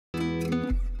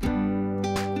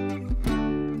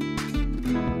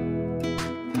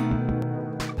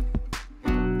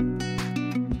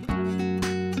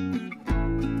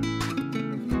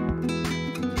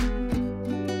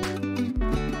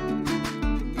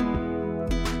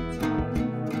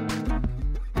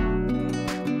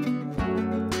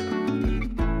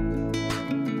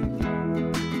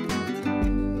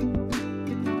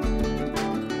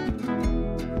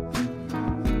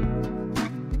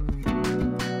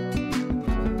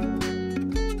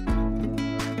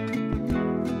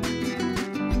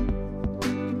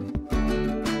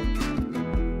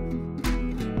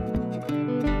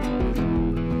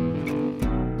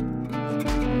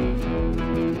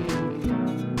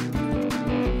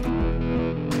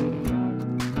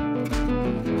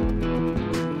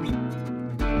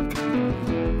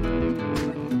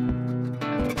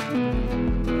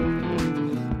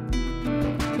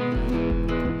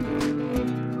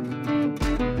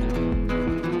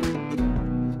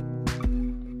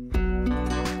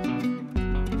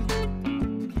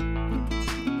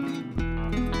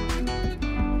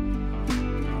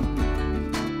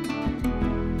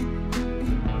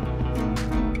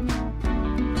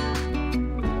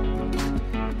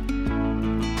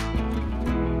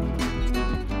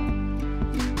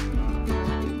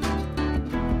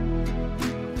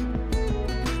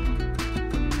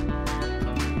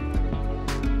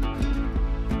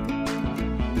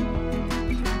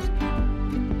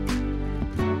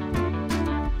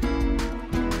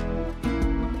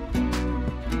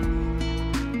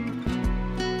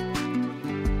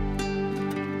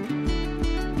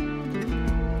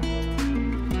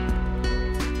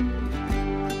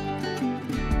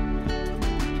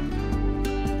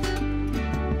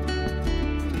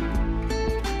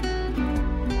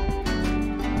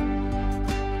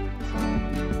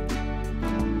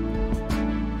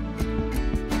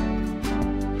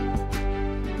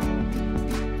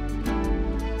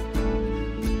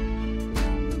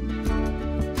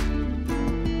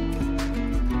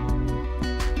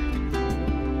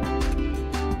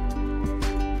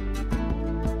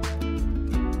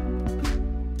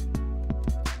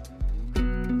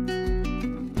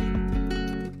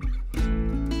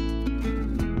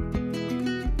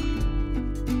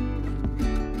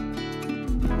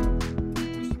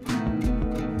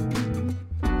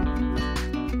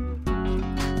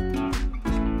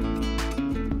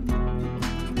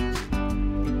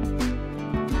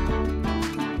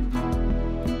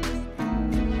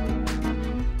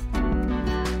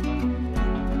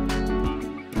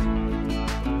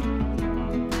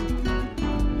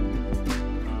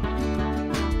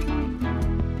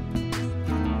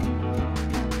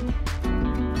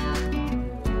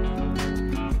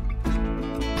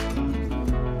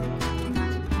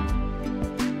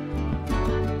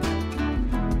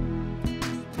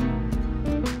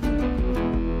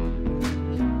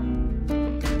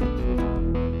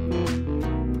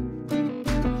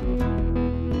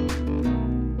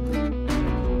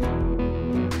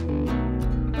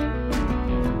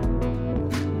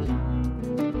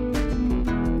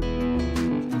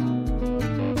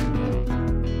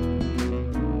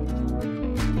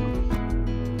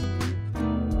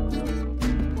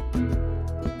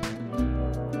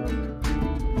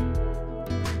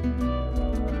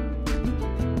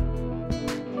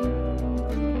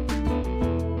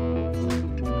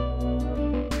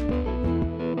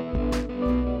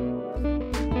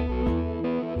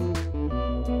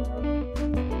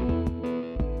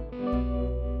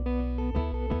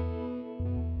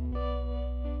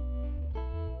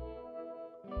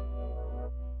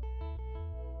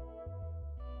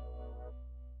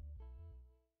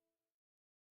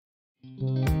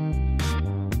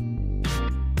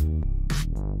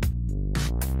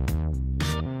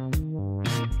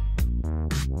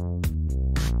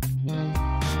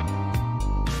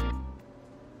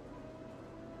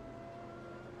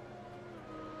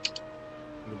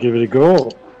give it a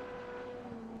go.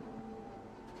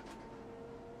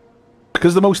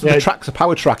 Because most of the track's a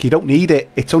power track, you don't need it.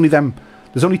 It's only them.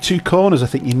 There's only 2 corners I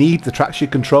think you need the traction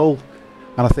control.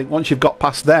 And I think once you've got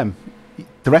past them,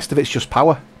 the rest of it's just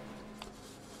power.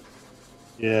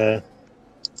 Yeah.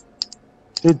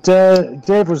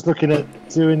 Dave was looking at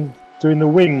doing the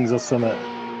wings or something.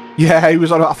 Yeah, he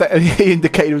was on. I think he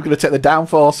indicated he was going to take the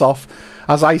downforce off.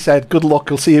 As I said, good luck.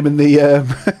 You'll see him in the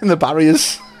in the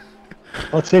barriers.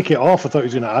 I'll take it off. I thought he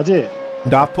was going to add it.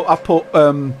 No,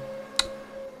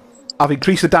 I've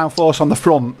increased the downforce on the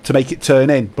front to make it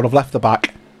turn in, but I've left the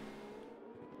back.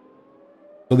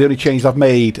 So the only change I've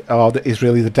made is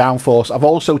really the downforce. I've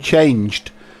also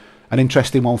changed an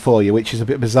interesting one for you, which is a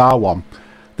bit bizarre one.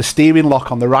 The steering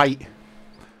lock on the right.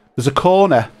 There's a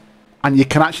corner, and you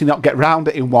can actually not get round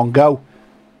it in one go.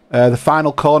 The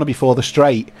final corner before the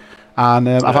straight, and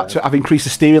I've increased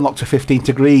the steering lock to 15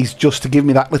 degrees just to give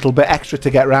me that little bit extra to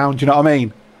get round. Do you know what I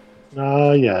mean?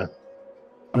 Yeah.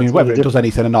 I mean, whether it does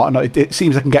anything or not, it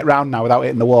seems I can get round now without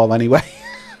hitting the wall anyway.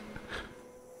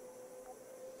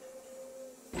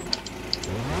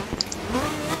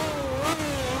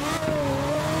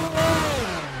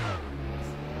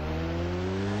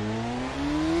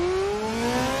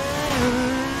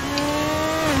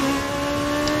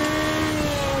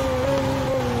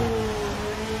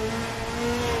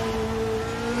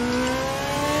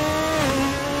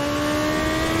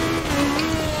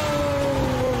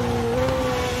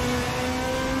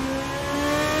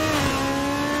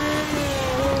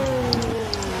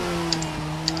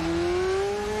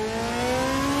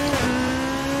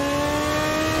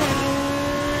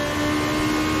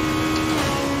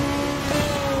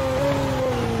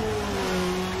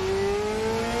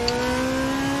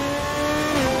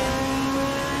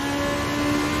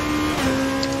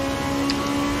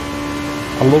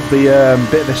 I love the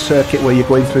bit of the circuit where you're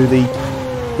going through the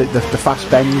fast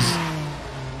bends.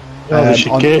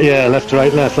 Yeah, left,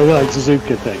 right, left, like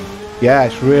Suzuka thing. Yeah,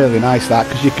 it's really nice that,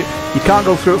 because you can't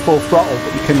go through it full throttle,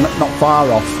 but you can not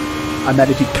far off. And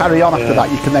then if you carry on after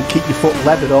that, you can then keep your foot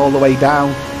levered all the way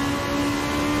down.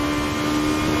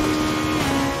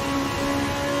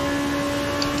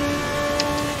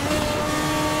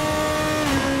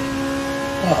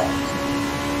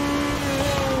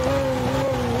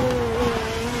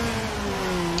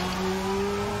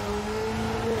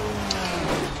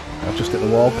 I've just hit the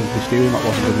wall because the steering lock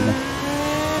wasn't good enough.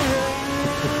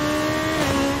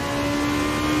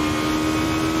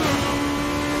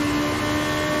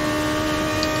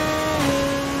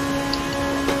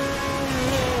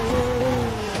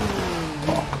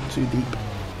 Oh, too deep.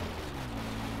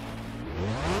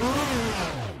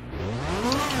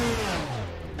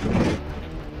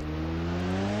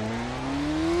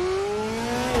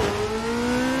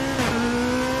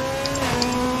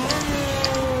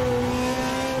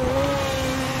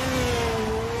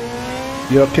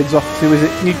 Your kids off to, is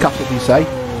it Newcastle, do you say?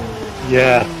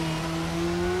 Yeah.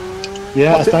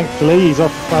 Yeah, thankfully he's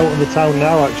off out in the town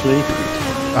now, actually.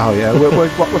 Oh yeah,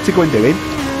 what's he going doing?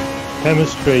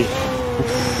 Chemistry.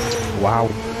 Wow.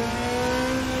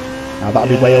 Now that'll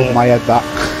be way over my head, that.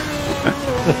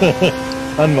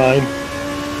 And mine.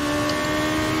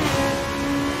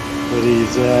 But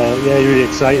he's really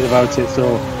excited about it,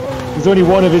 so there's only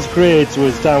one of his grades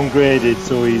was downgraded,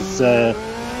 so he's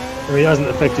it hasn't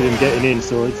affected him getting in,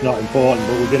 so it's not important,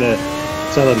 but we're going to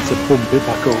tell him to pump it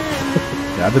back up.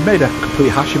 Yeah, they've made a complete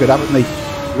hash of it, haven't they?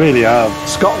 Really have.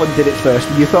 Scotland did it first,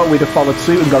 and you thought we'd have followed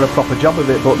suit and got a proper job of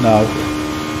it, but no.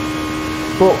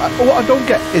 But what I don't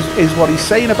get is what he's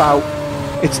saying about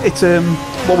it's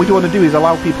what we don't want to do is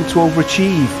allow people to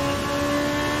overachieve.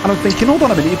 And I'm thinking, hold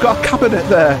on a minute, you've got a cabinet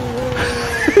there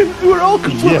who are all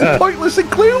completely pointless and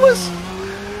clueless.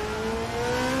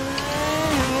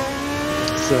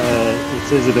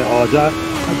 It is a bit odd.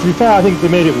 To be fair, I think they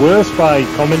made it worse by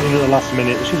commenting at the last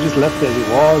minute. They should have just left it as it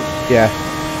was. Yeah.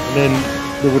 And then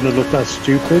they wouldn't have looked that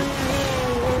stupid.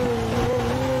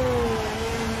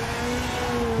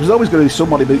 There's always going to be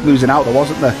somebody losing out, there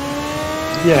wasn't there?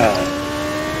 Yeah.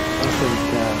 I think.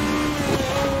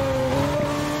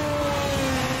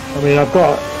 I mean,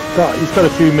 he's got a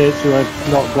few mates who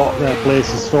have not got their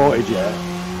places sorted yet.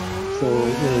 So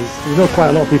there's not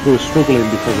quite a lot of people who are struggling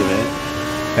because of it.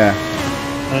 Yeah.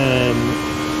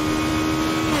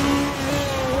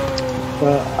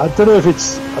 But I don't know if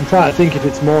it's. I'm trying to think if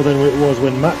it's more than it was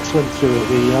when Max went through it,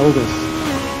 the eldest.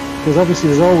 Because obviously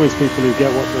there's always people who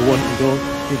get what they want and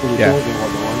people who don't get what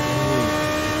they want.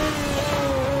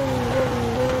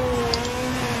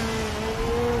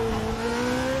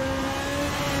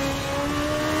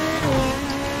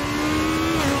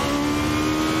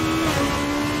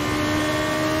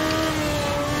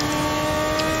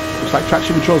 Looks like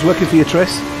traction control's working for you,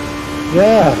 Tris.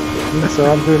 Yeah, I think so.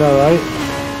 I'm doing all right.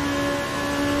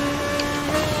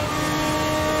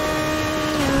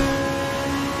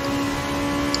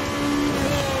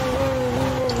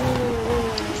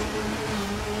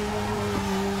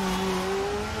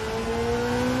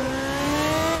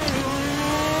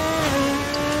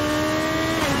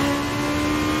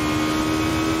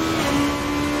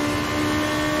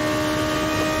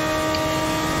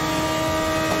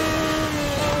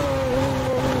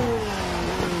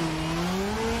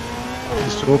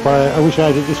 I wish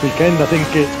I had it this weekend. I think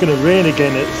it's going to rain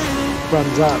again at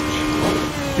Brands Hatch.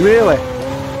 Really?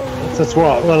 That's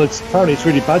what. Well, apparently it's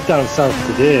really bad down south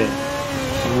today.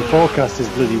 And the forecast is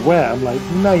bloody wet. I'm like,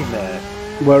 nightmare.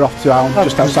 We're off to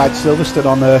just outside Silverstone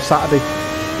on Saturday.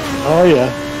 Oh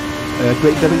yeah.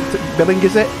 Great Billing,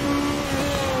 is it?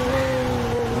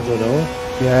 I don't know.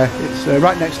 Yeah, it's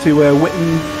right next to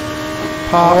Whitton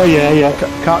Park. Oh yeah.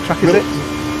 Kart track, is it?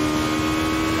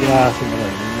 Yeah, I think I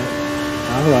know.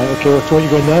 Alright, okay, what are you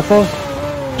going there for?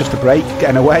 Just a break,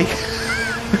 getting away.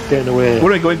 Getting away.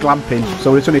 We're going glamping,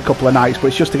 so it's only a couple of nights, but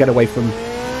it's just to get away from,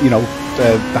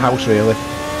 the house really.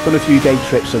 Done a few day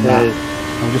trips and that.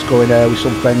 I'm just going with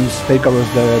some friends. They've got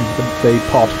us the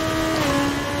pod.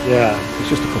 Yeah. It's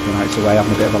just a couple of nights away,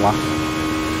 having a bit of a laugh.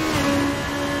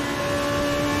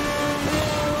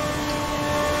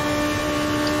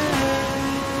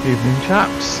 Evening,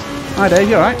 chaps. Hi Dave,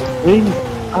 you alright?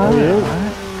 How are you?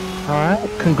 Alright.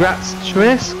 Congrats,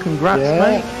 Tris. Congrats,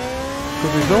 mate.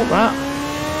 Good result, that.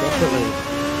 Definitely.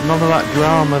 None of that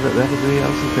drama that everybody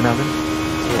else has been having.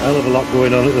 There's a hell of a lot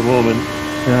going on at the moment.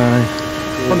 Yeah.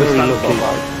 Very lucky.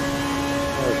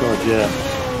 Oh god, yeah.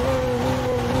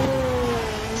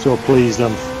 So pleased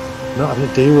I'm not having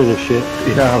to deal with this shit.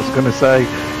 Yeah, I was going to say,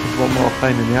 there's one more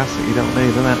pain in the ass that you don't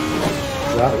need, isn't it?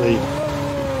 Exactly.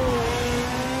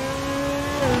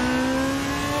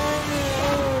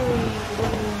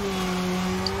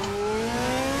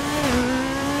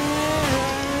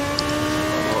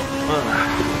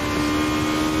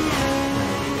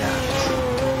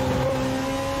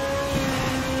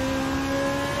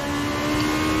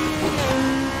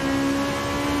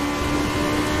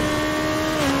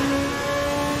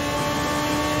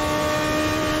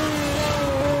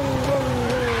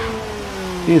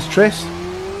 Here's Tris. It's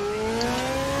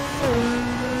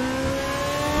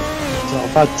not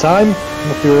a bad time. I'm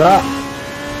happy with that.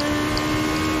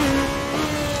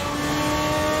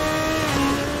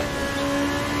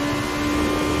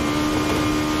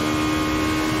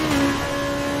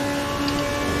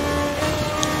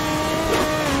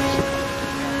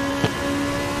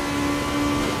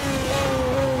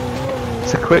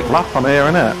 It's a quick lap on here,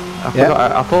 isn't it?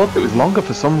 I thought it was longer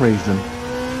for some reason.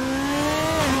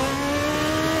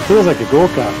 Feels like a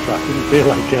go-kart track. It doesn't feel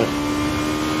like a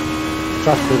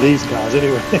track for these cars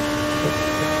anyway.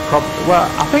 Well,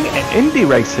 I think Indy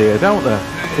race here, don't they?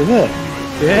 Is it?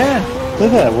 Yeah.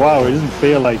 Is it? Wow, it doesn't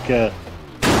feel like it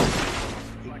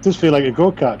does feel like a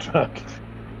go-kart track.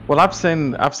 Well, I've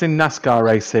seen NASCAR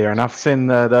race here, and I've seen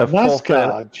the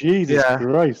NASCAR. Jesus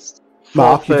Christ.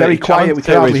 Mark, you're very quiet. We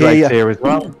can't hear you. Here as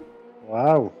well.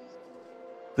 Wow.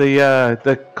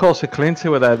 The Corsa Clint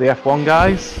were there, the F1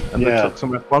 guys, and they Yeah. took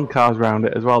some F1 cars around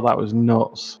it as well. That was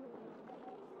nuts.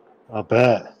 I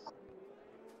bet.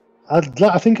 I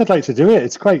think I'd like to do it.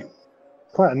 It's quite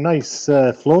a nice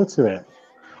flow to it.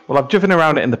 Well, I've driven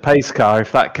around it in the pace car,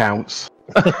 if that counts.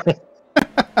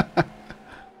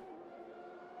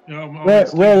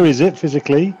 Where is it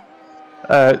physically?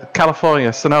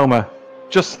 California, Sonoma,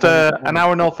 just an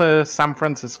hour north of San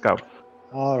Francisco.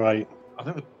 All right. I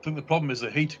think the problem is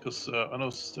the heat, because I know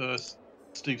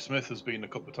Steve Smith has been a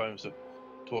couple of times to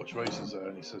torch races there,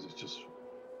 and he says it's just.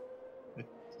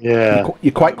 Yeah.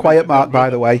 You're quite quiet, Mark, by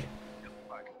the way.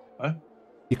 Huh?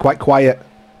 You're quite quiet.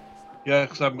 Yeah,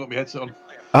 because I haven't got my headset on.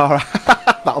 All right.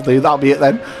 That'll do. That'll be it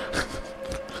then.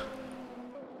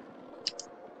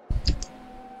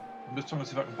 I'm just trying to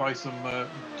see if I can buy some.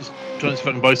 Just trying to see if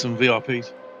I can buy some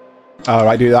VRPs. All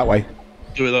right, do it that way.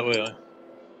 Do it that way, aye.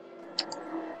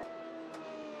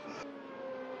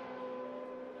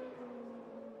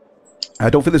 I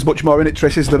don't think there's much more in it,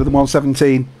 Trish, is there, than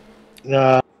 117?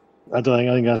 No, I don't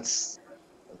think. I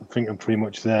think I'm pretty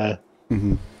much there.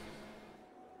 Mm-hmm.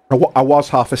 I was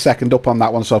half a second up on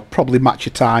that one, so I'll probably match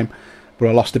your time, but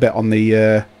I lost a bit on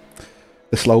the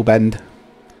slow bend.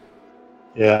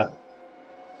 Yeah.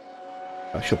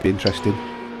 That should be interesting.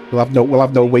 We'll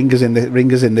have no ringers in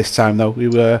this time though.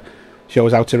 We show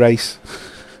us how to race,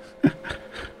 and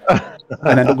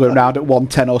end up going round at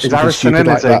 110 or something stupid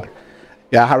like that.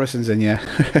 Yeah, Harrison's in. Yeah.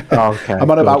 Oh, okay.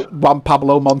 I'm on about Juan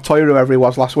Pablo Montoya, whoever he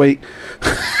was last week.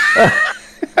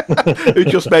 who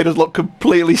just made us look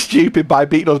completely stupid by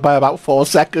beating us by about 4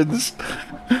 seconds.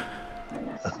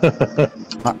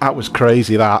 That was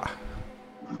crazy, that.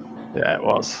 Yeah, it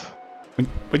was.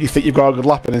 When you think you've got a good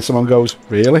lap and then someone goes,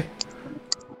 really?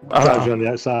 Drives you on the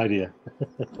outside here.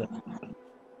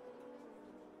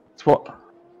 It's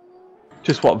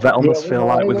just what Vettel must feel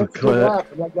like with Leclerc.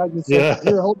 Yeah.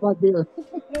 Here, hold my beer.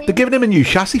 They're giving him a new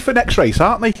chassis for next race,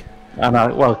 aren't they? And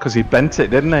well, because he bent it,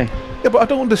 didn't he? Yeah, but I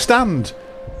don't understand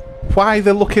why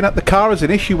they're looking at the car as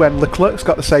an issue when Leclerc's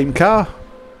got the same car.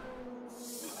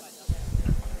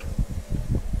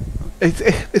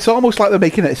 It's almost like they're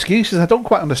making excuses. I don't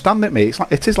quite understand it, mate.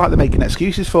 It is like they're making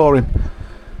excuses for him.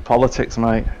 Politics,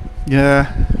 mate.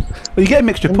 Yeah. Well, you get a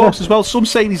mixture of posts as well. Some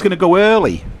saying he's going to go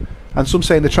early, and some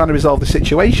saying they're trying to resolve the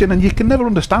situation, and you can never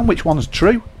understand which one's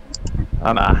true.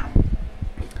 I know.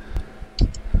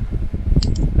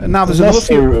 And now there's another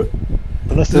Fury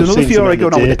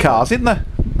going on with the cars, isn't there?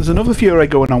 There's another Fury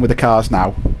going on with the cars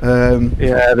now.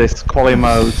 Yeah, this quali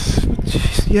modes.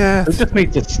 Yeah. They just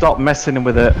need to stop messing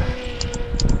with it.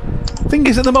 Thing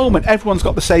is, at the moment, everyone's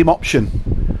got the same option.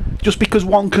 Just because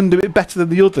one can do it better than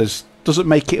the others doesn't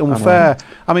make it unfair.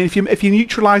 I mean, if you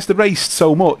neutralise the race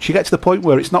so much, you get to the point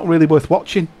where it's not really worth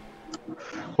watching.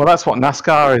 Well, that's what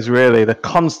NASCAR is really. They're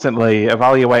constantly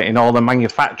evaluating all the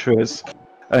manufacturers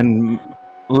and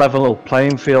level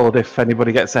playing field if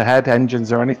anybody gets ahead,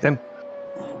 engines or anything.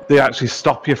 They actually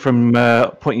stop you from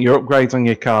putting your upgrades on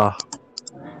your car.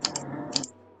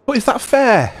 But is that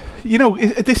fair? You know,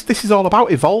 this is all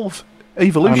about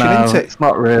evolution, isn't it? It's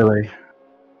not really.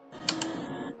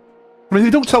 I mean, they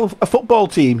don't tell a football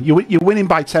team you're winning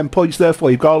by 10 points,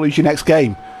 therefore you've got to lose your next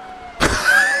game.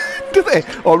 Do they?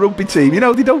 Or a rugby team, you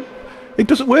know, they don't. It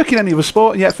doesn't work in any other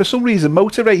sport, and yet for some reason,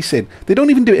 motor racing, they don't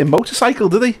even do it in motorcycle,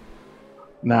 do they?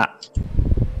 Nah.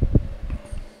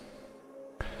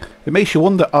 It makes you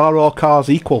wonder, are all cars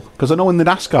equal? Because I know in the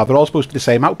NASCAR, they're all supposed to be the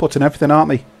same output and everything, aren't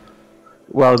they?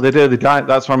 Well, they do.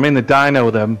 That's what I mean. They dyno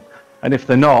them, and if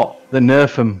they're not, they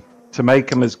nerf them to make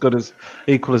them as good as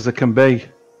equal as they can be.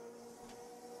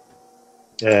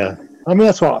 Yeah, I mean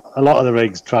that's what a lot of the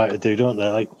regs try to do, don't they?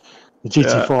 Like the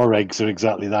GT4 regs are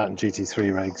exactly that, and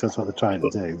GT3 regs. That's what they're trying to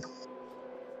do.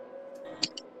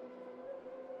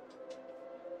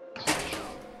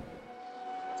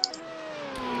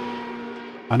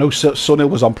 I know Sonny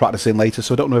was on practicing later,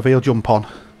 so I don't know if he'll jump on.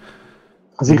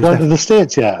 Has he gone to the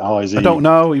States yet? Or is he... I don't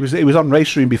know. He was on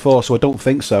Raceroom before, so I don't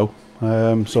think so.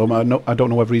 So I don't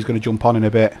know whether he's going to jump on in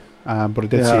a bit. But I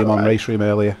did see him on Raceroom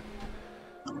earlier.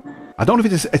 I don't know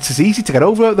if it's as easy to get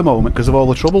over at the moment because of all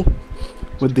the trouble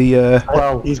with the.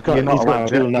 Well, you're not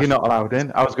allowed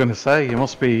in. I was going to say you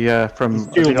must be from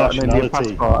dual nationality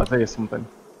passport, I think, or something.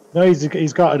 No,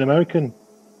 he's got an American.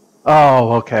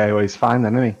 Oh, okay. Well, he's fine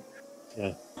then, isn't he?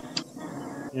 Yeah.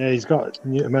 Yeah, he's got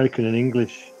American and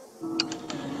English.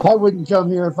 I wouldn't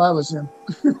come here if I was him.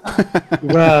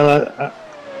 Well,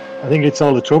 I think it's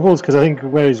all the troubles because I think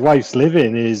where his wife's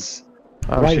living is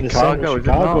right in the centre of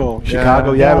Chicago.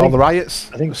 Chicago, yeah, all the riots.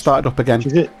 I think started up again.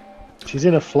 She's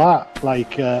in a flat,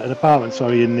 like an apartment,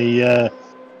 sorry, in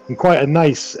quite a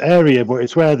nice area, but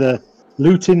it's where the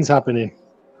looting's happening.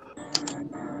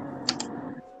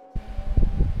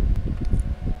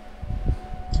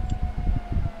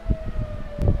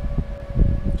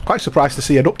 Quite surprised to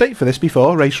see an update for this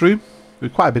before Raceroom. It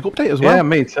was quite a big update as well. Yeah,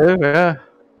 me too. Yeah.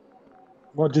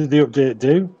 What did the update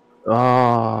do?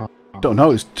 Don't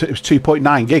know. It was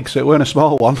 2.9 gigs, so it weren't a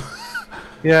small one.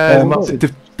 Yeah.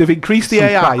 They've increased the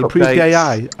AI, improved the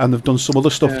AI, and they've done some other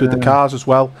stuff with the cars as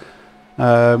well,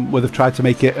 where they've tried to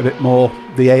make it a bit more.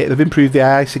 They've improved the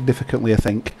AI significantly, I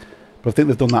think. But I think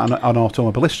they've done that on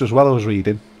Automobilista as well. I was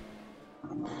reading.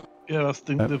 Yeah, I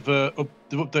think they've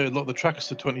updated a lot of the tracks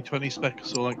to 2020 spec.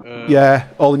 So like yeah,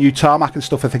 all the new tarmac and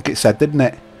stuff. I think it said, didn't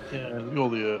it? Yeah, all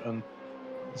the and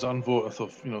Zanvoort, I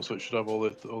thought, so it should have all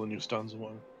the new stands and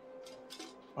whatnot.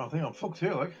 Oh, I think I'm fucked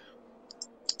here, like.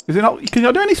 Is it not? Can you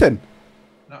not do anything?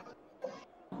 No.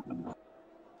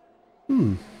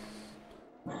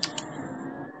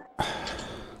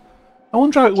 I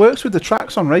wonder how it works with the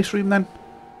tracks on Raceroom then.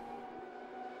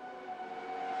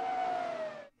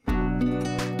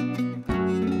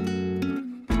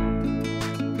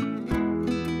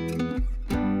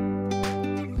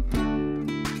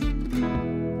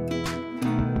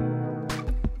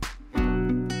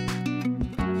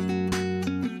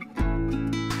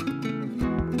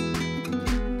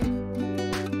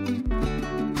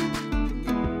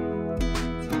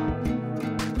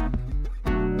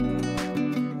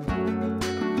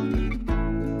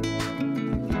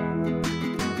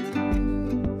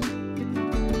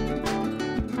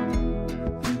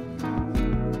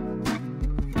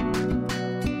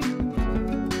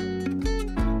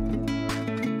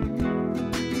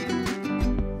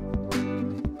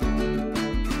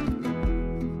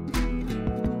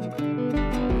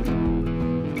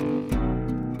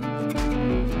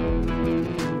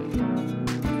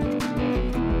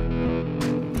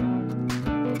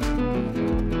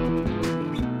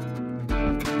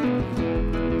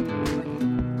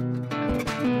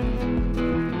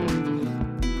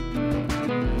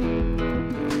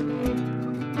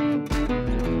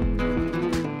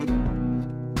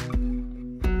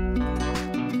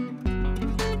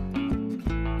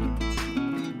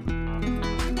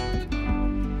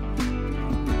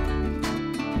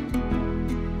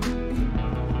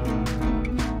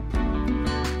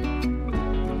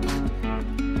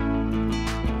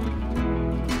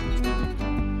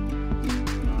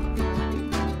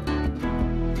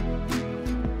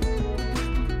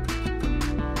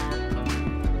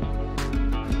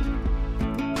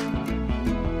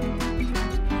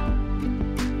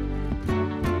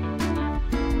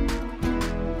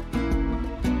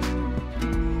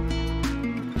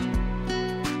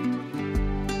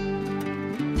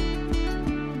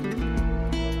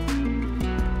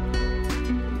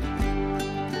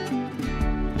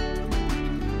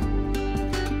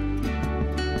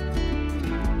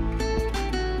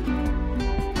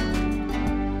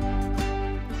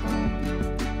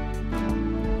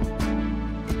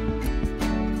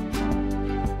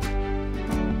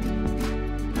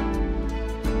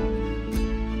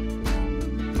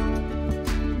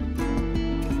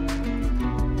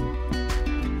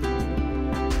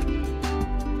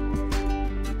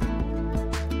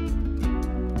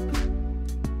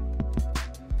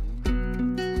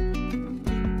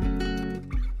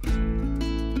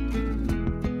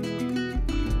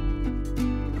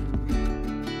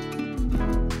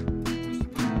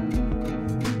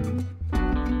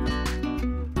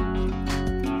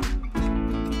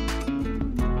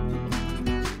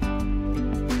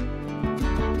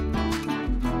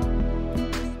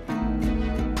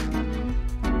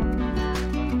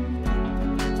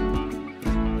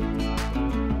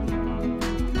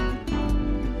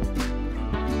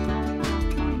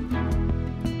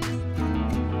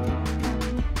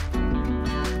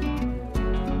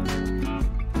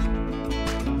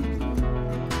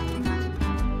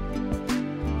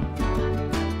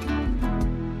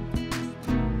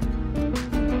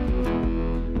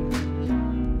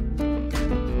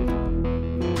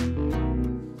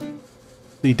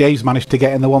 Dave's managed to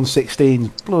get in the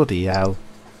 116. Bloody hell.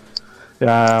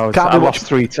 Yeah, I lost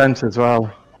 3/10 as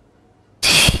well.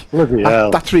 Bloody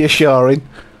hell. That's reassuring.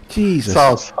 Jesus.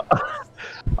 So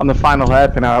on the final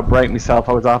hairpin, I outbraked myself.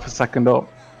 I was half a second up.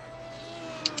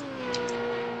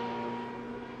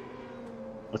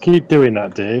 I keep doing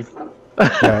that, Dave.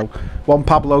 Yeah. One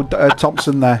Pablo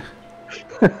Thompson there.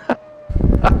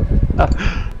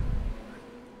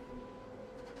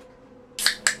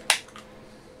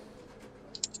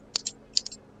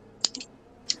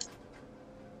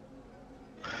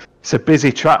 It's a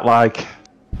busy track, like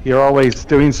you're always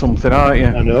doing something, aren't you?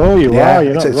 I know you Yeah, are.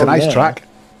 You're not it's a wrong nice there. track.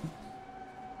 Yeah,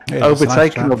 it's a nice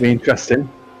Overtaking track. will be interesting.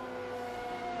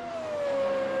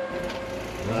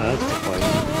 Nah, that's the point.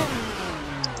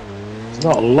 There's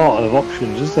not a lot of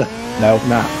options, is there? No.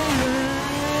 Nah.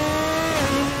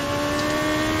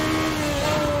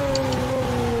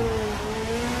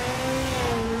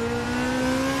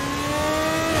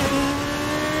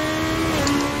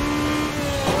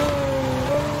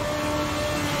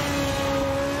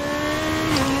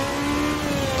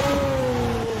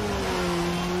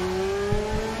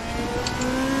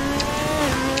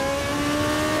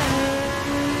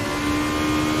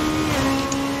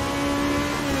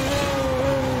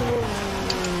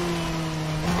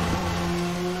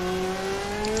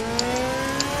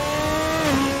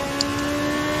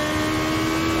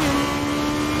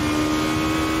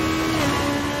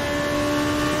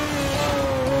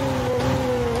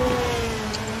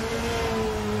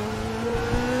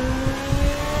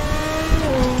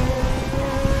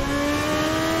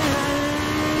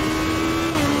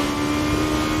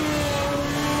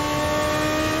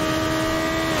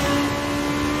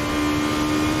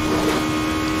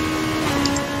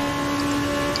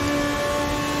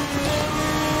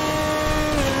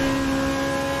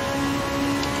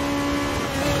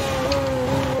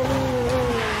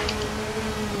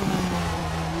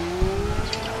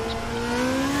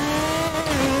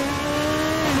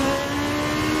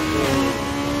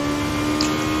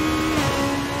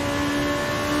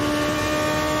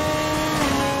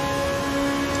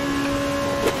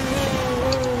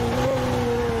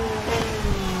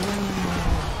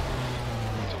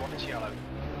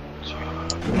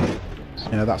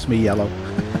 Yeah, that's me yellow.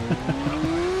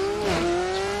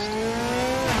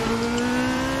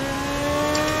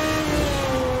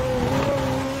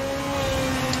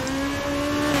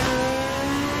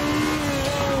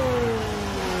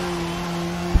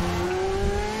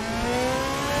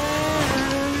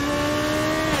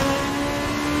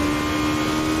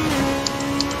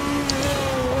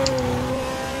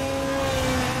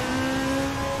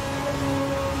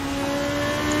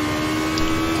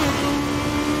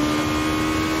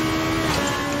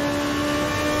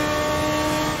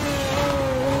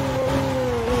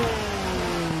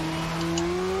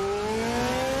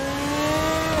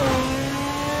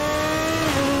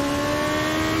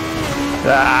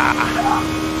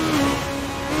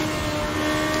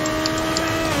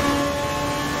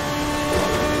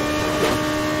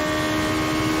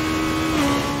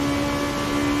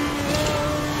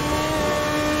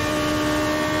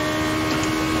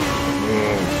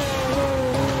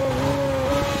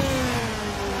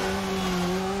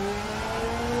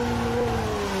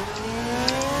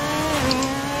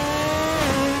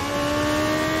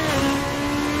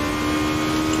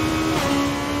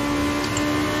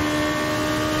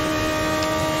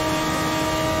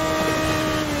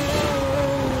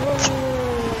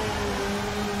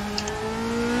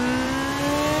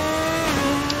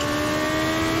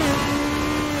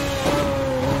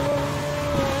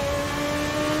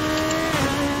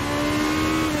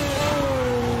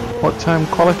 What time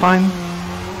qualifying?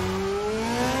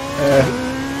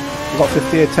 We've got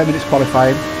 10 minutes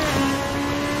qualifying.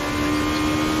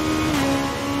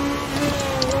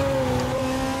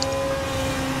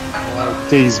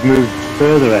 He's moved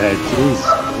further ahead. Jeez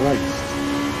Christ.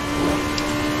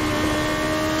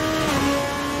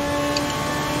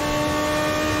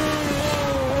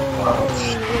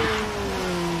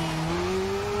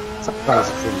 That was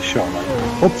a pretty shot, man.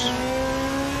 Oops.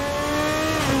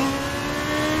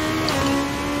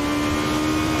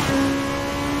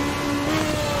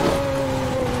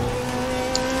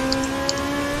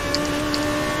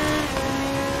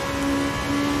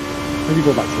 Maybe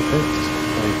go back to the pits.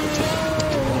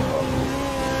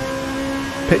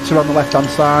 Pits are on the left hand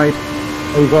side.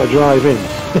 Oh, you've got to drive in.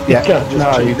 Yeah. You can't just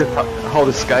No, cheat. you just have to hold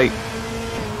escape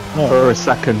No, for a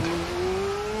second.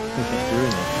 that's not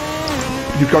doing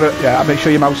it. You've got to, yeah, make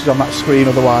sure your mouse is on that screen,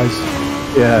 otherwise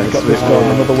Yeah, you've got this going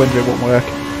in another window, it won't work.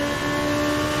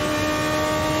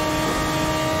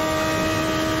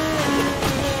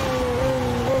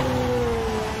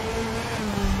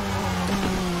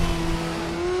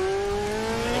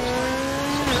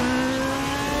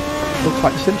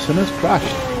 Looks like the Simpson has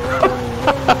crashed.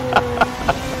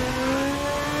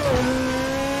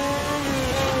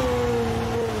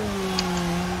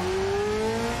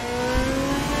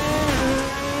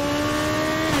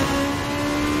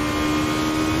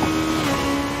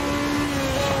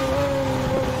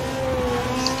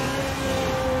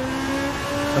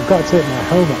 I've got to take my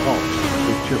helmet off.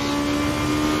 It's just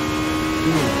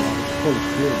full of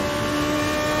fuel.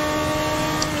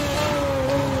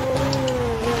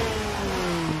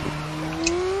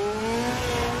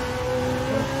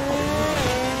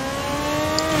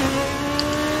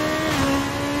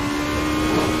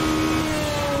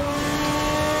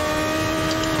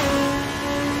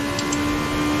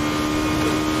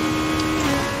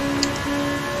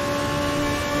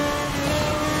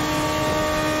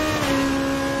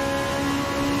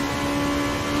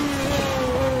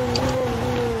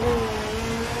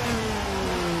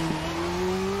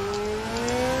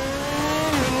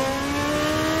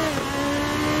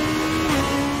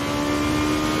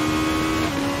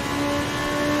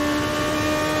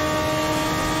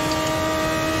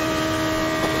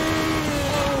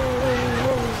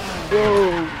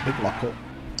 Big lockup.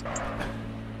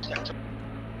 Sector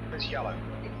is yellow.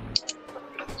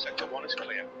 Sector 1 is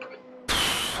clear.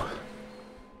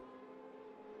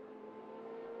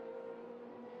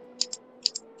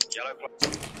 Yellow plus.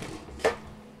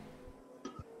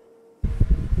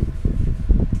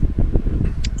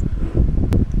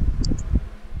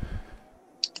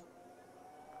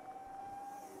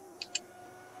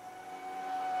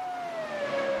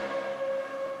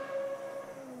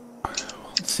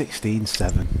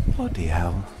 $16.7. Bloody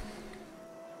hell.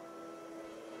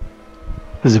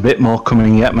 There's a bit more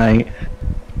coming yet, mate.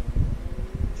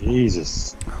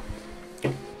 Jesus.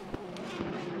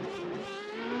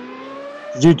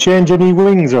 Did you change any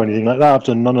wings or anything like that? I've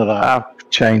done none of that. I've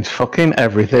changed fucking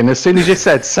everything. As soon as you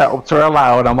said setup to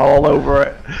allowed, I'm all over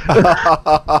it.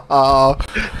 I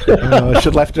should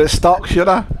have left it at stock, should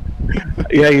I?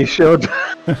 Yeah, you should.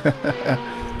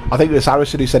 I think it was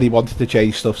Harrison who said he wanted to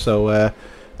change stuff, so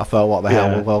I thought, what the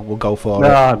hell, we'll go for it.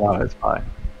 No, it's fine.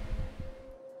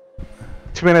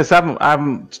 To be honest, I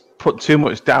haven't put too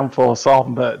much downforce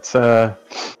on, but I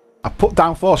put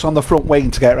downforce on the front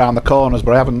wing to get around the corners,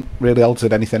 but I haven't really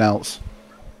altered anything else.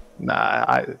 nah,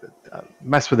 I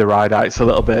mess with the ride heights a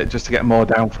little bit just to get more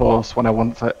downforce when I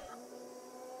want it.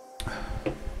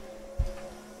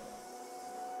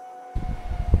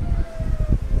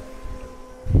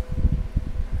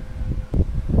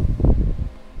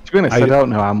 To be honest, I don't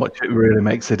know how much it really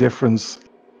makes a difference.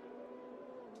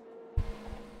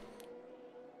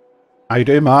 How you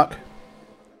doing, Mark?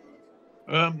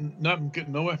 No, I'm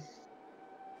getting nowhere.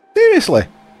 Seriously?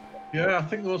 Yeah, I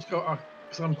think those got.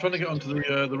 Because I'm trying to get onto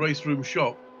the Raceroom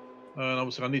shop, and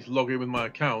obviously I need to log in with my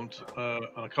account, and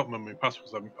I can't remember my password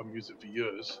because I've used it for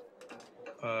years,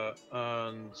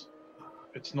 and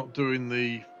it's not doing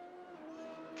the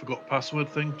forgot password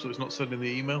thing, so it's not sending the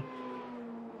email,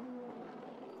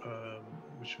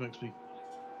 which makes me.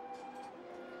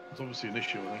 It's obviously an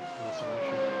issue, I think. That's an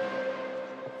issue.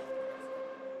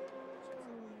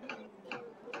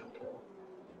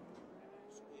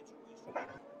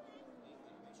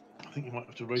 I think you might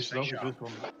have to race it out with this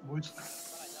one, boys.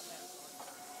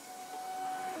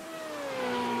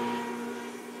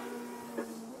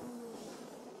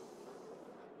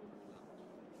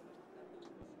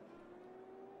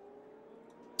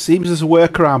 Seems there's a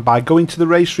workaround by going to the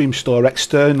Raceroom store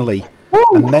externally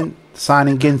and then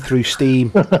signing in through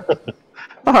Steam.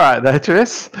 All right, there,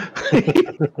 Tris.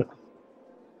 For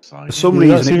some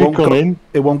reason,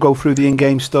 it won't go through the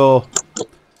in-game store.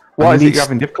 What is it you're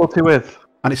having difficulty with?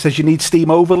 And it says you need Steam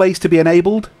overlays to be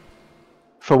enabled.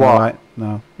 For what? Right,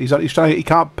 no, he's trying. He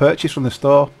can't purchase from the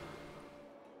store.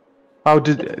 Oh,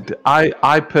 did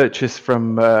I purchased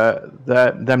from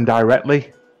them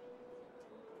directly?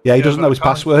 Yeah, he doesn't know his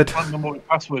password. I can't remember what his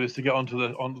password is to get onto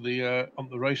the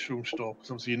Raceroom store,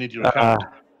 because obviously you need your account,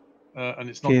 and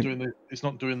it's not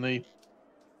doing the.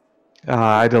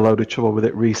 I had a load of trouble with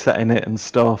it resetting it and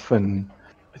stuff, and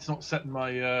it's not setting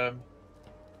my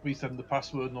resetting the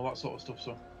password and all that sort of stuff.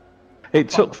 So it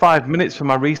took 5 minutes for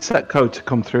my reset code to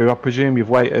come through. I presume you've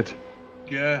waited.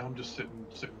 Yeah, I'm just sitting,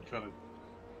 kind of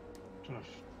trying to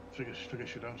figure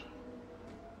shit out.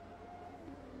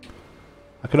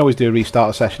 I can always do a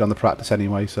restart a session on the practice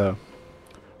anyway, so.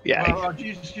 Yeah. Well,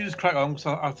 you just crack on.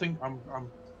 So I think I've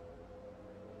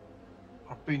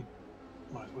been.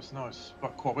 What's now? It's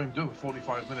about I've been doing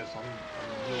 45 minutes. I'm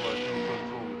no going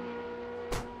forward.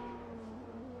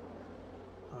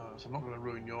 So I'm not going to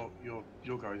ruin your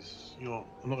guys.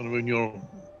 I'm not going to ruin your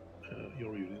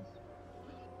evening.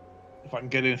 if I can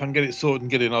get in, if I can get it sorted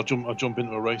and get in, I'll jump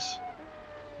into a race.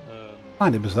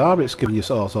 Find it bizarre. It's giving you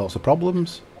all sorts of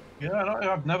problems. Yeah,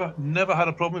 I've never had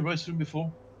a problem with Raceroom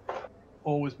before.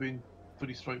 Always been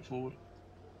pretty straightforward.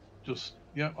 Just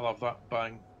I'll have that,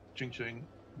 bang, ching ching,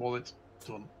 wallet,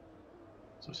 done.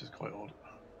 So this is quite odd.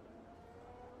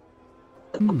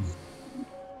 I'm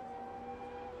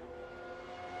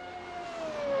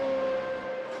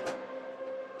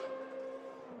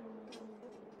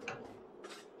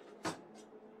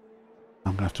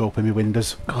gonna have to open my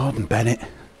windows. Gordon Bennett,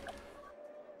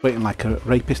 waiting like a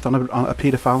rapist on a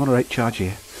paedophile on a rape charge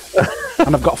here,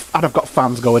 and I've got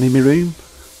fans going in my room.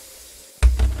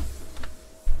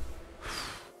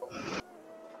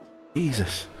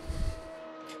 Jesus.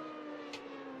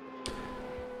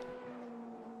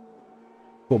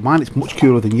 Well, mine it's much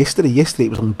cooler than yesterday. Yesterday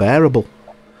it was unbearable.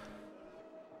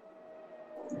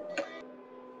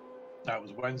 That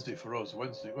was Wednesday for us.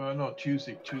 Well, no,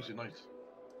 Tuesday night.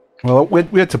 Well,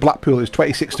 we had to Blackpool. It was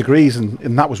 26 degrees,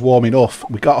 and that was warm enough.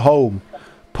 We got home,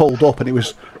 pulled up, and it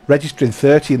was registering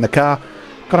 30 in the car.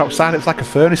 Got outside, it was like a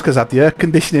furnace because I had the air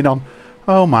conditioning on.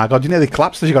 Oh my God! You nearly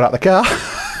collapsed as you got out of the car.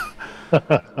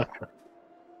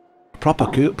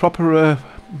 proper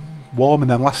warm, and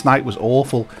then last night was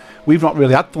awful. We've not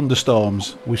really had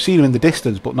thunderstorms. We've seen them in the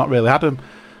distance, but not really had them.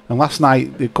 And last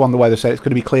night, they go on the weather, say it's going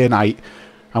to be clear night,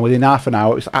 and within half an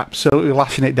hour, it was absolutely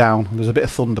lashing it down. There's a bit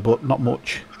of thunder, but not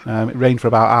much. It rained for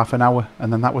about half an hour,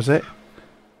 and then that was it.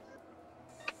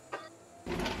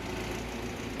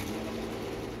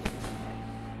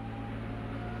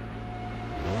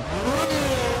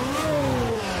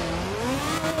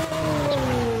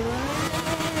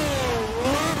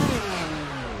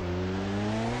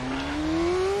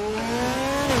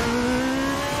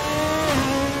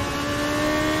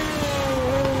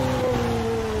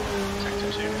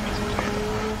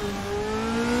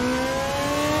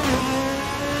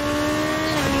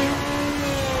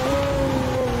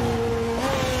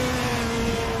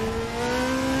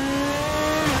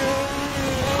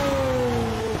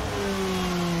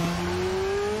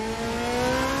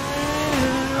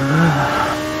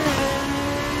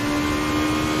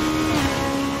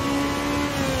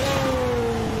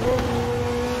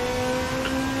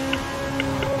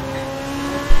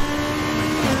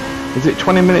 Is it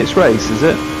 20 minutes race, is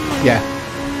it? Yeah.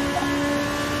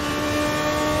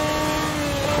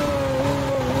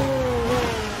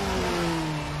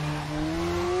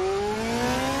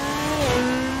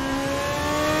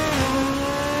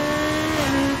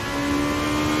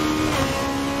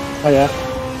 Oh yeah.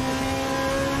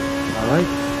 All right.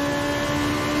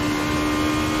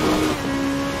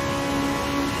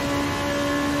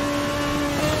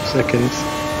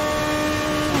 Seconds.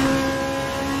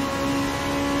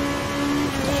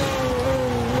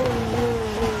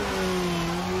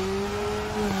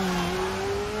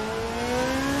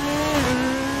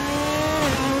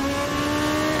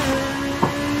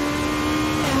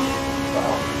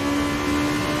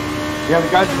 Yeah, the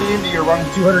guys at the Indy are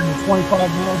running 225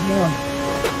 miles an hour.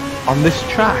 On this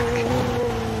track?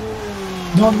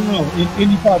 No. In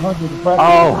Indy 500. The practice.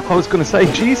 Oh, I was going to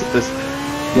say, Jesus.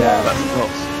 Yeah, that's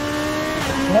nuts.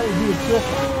 That would be a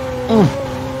trick.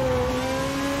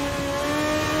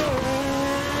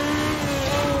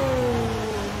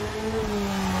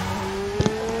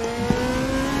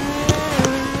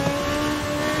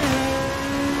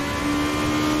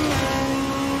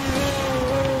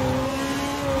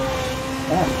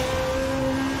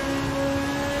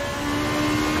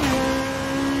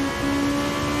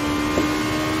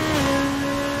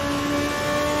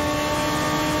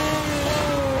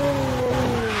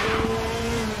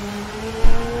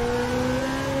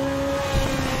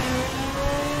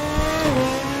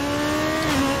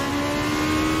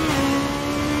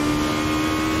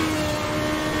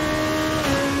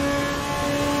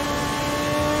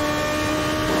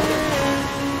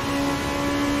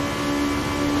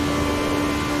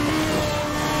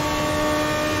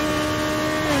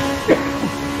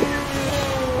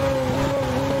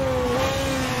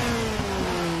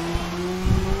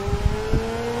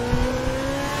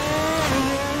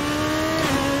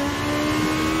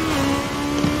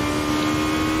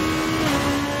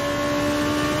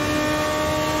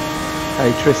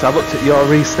 Hey Tris, I looked at your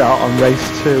restart on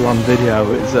race 2 on video,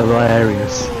 it was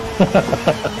hilarious.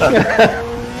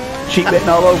 Cheap bitten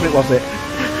all over it, was it?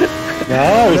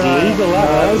 No, it was legal.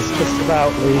 That was It's just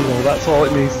about legal, that's all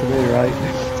it needs to be, right?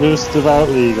 just about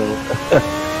legal.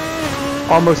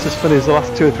 Almost as funny as the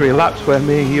last 2 or 3 laps where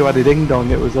me and you had a ding dong,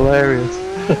 it was hilarious.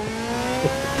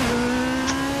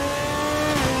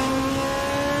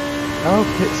 Oh,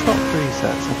 pit stop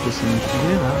presets, I've just seen you can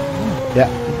do that. Oh, Yeah.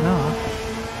 didn't know that.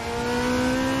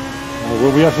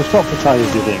 Will we have to stop for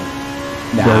tyres, do you think?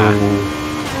 Nah.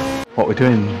 What we're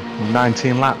doing?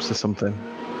 19 laps or something?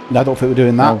 No, I don't think we're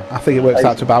doing that. No. I think it works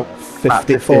out to about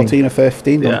 50, 15. 14 or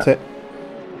 15, doesn't it?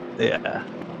 Yeah.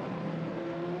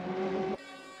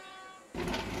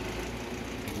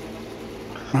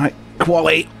 Right,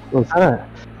 quality. Well,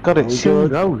 God, it's we Shing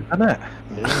good? Road, isn't it?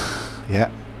 Yeah.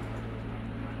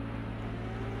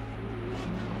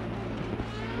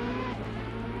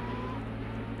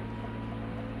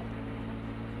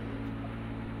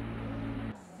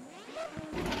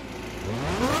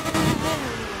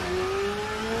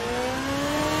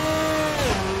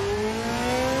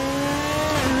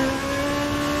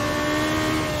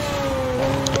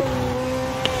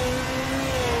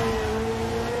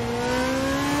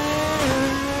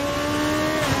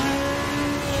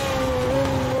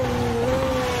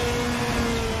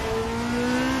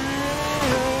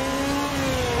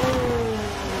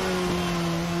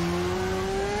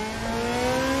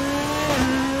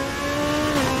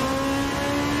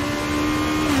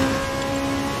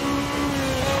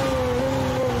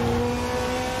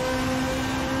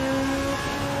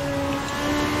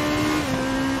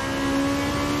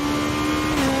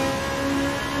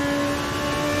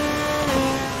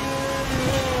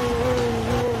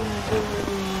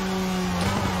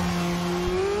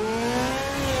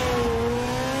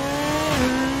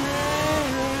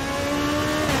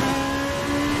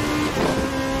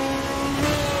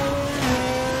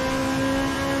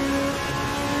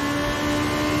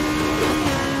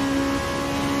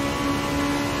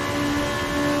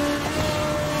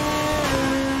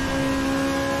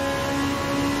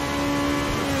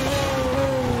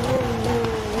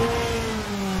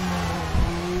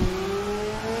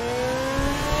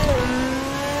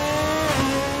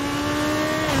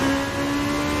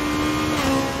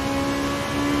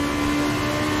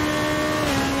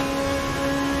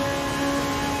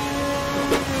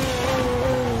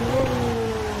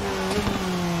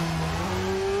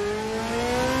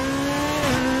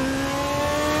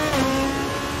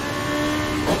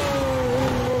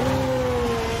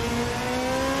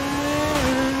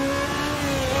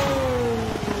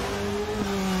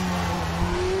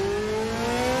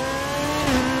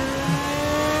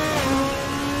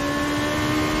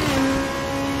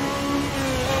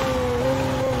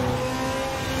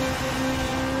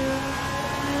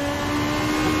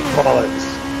 Bollocks.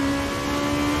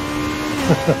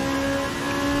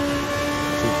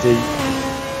 Too deep.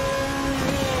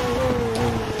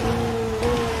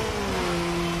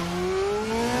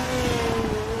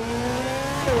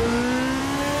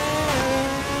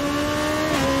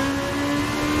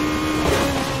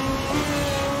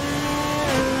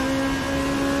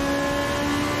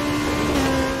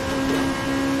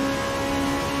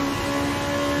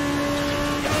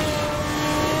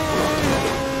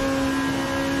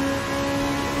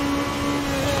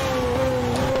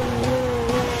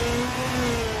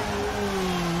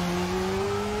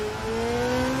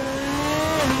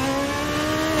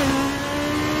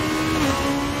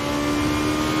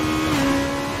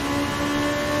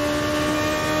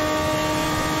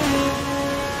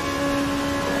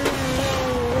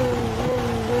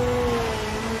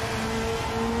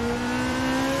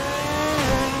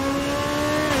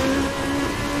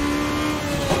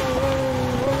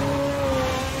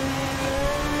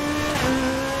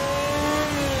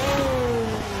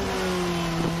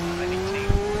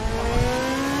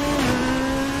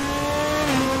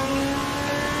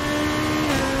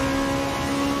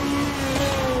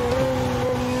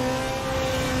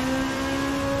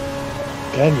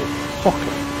 Again, you fucker.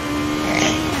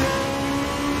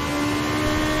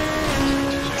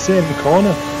 Sit in the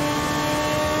corner.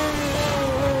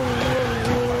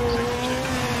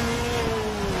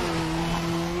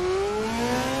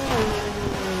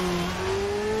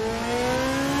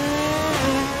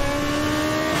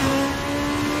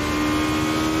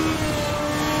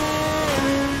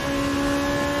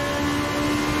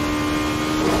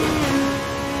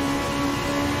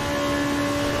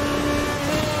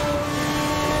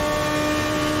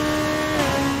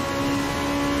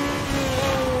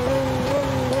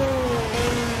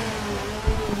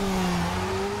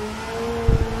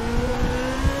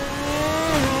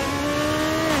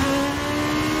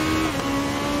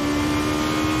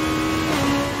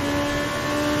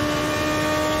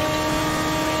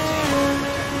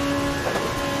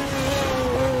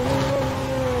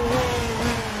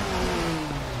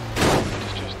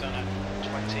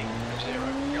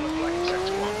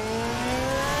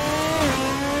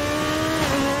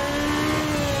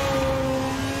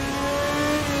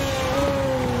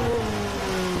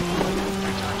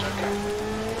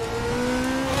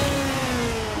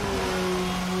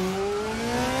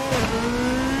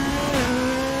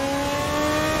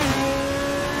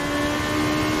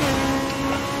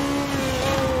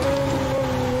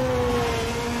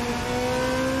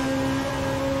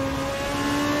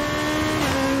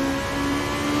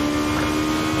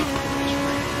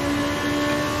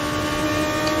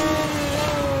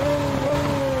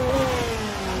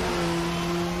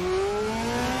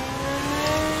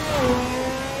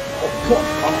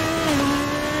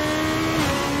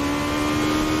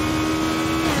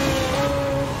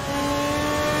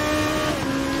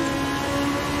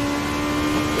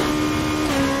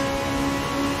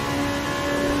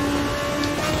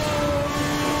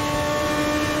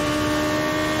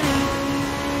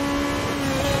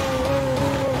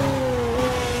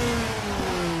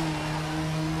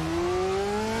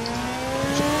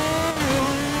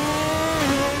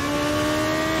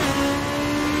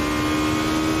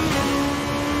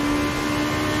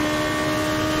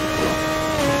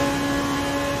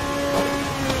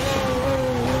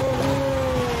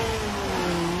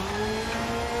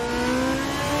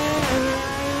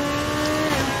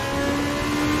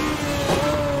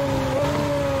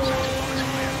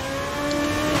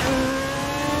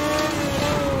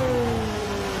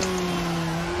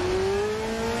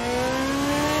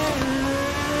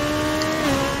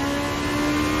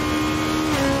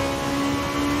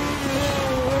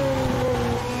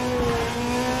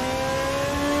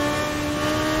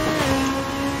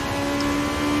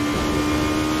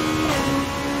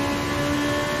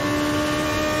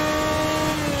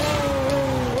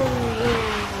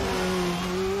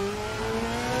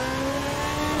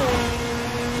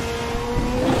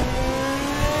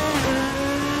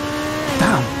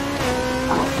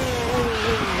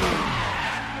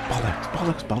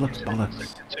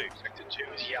 Bollocks. Sector 2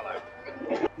 is yellow.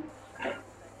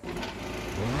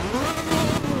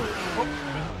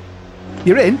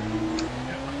 You're in? Do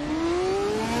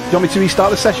you want me to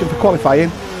restart the session for qualifying?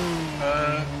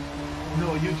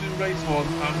 No, you do race 1.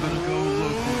 I'm going to go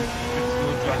local physical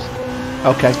address.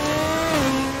 Okay.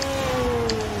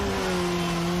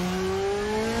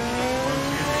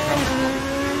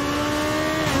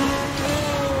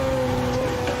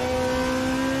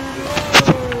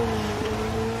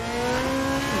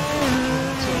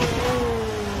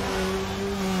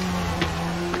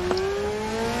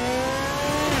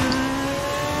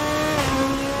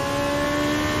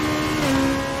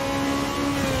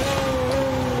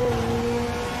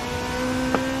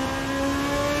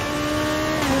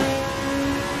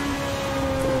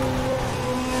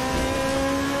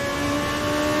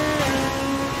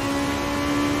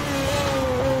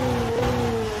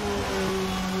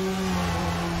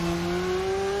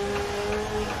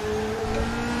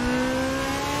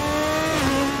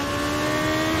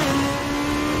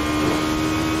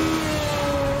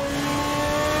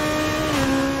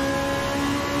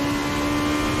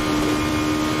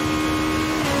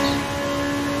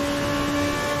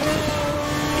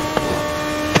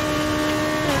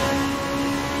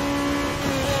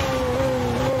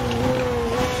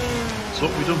 So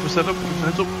what have we done for setup?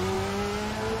 Heads up.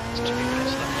 It's 2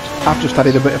 minutes left. I've just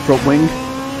added a bit of front wing.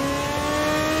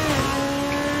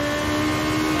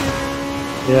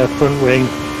 Yeah, front wing.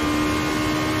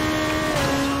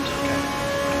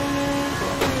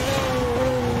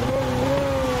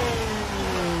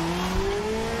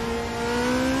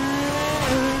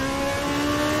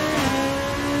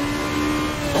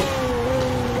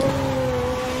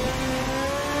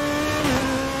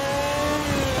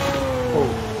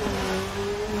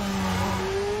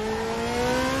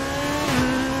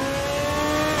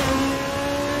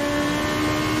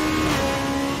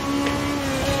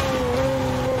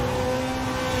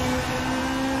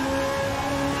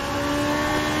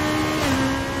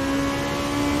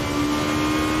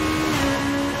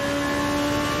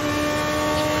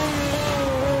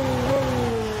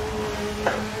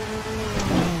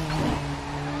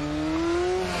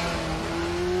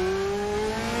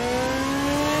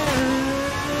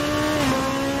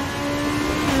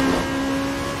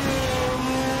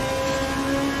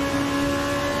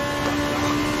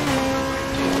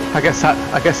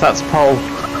 I guess that's pole.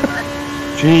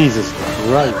 Jesus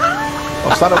Christ.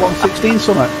 What's that, a 116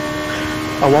 something?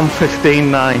 A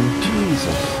 1:15.9.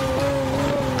 Jesus.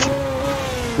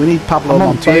 We need Pablo I'm on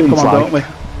Montoya, come on, fumes, don't we?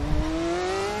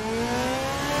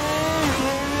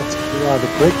 That's rather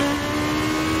quick.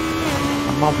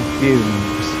 I'm on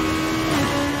fumes.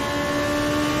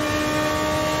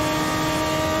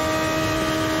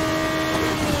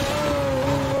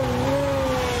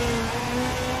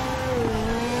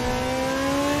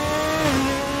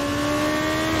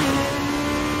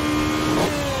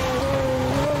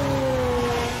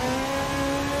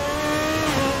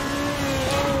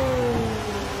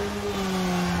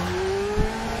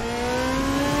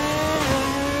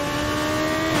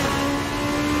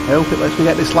 I hope it lets me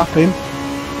get this lap in.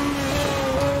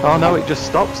 Oh no, it just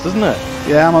stops, doesn't it?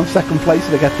 Yeah, I'm on second place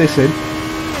if I get this in.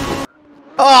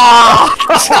 Oh!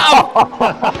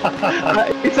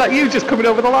 Is that you just coming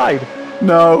over the line?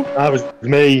 No. That was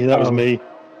me. That was me.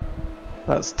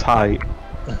 That's tight.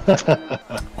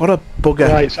 What a bugger.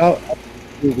 Right, so how much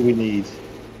do we need?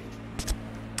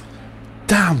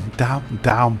 Damn.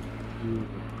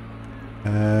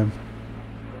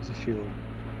 Where's the fuel?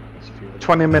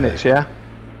 20 minutes, yeah?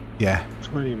 Yeah.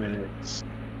 20 minutes.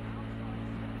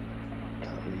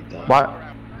 Can't read that.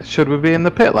 Why? Should we be in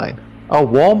the pit lane? Oh,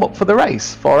 warm up for the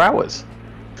race? 4 hours?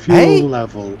 Fuel Hey?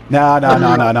 level. No, I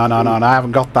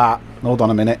haven't got that. Hold on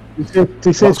a minute.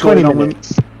 They said 20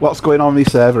 minutes. What's going on with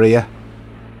the server here?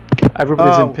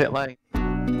 Everybody's Oh. in pit lane.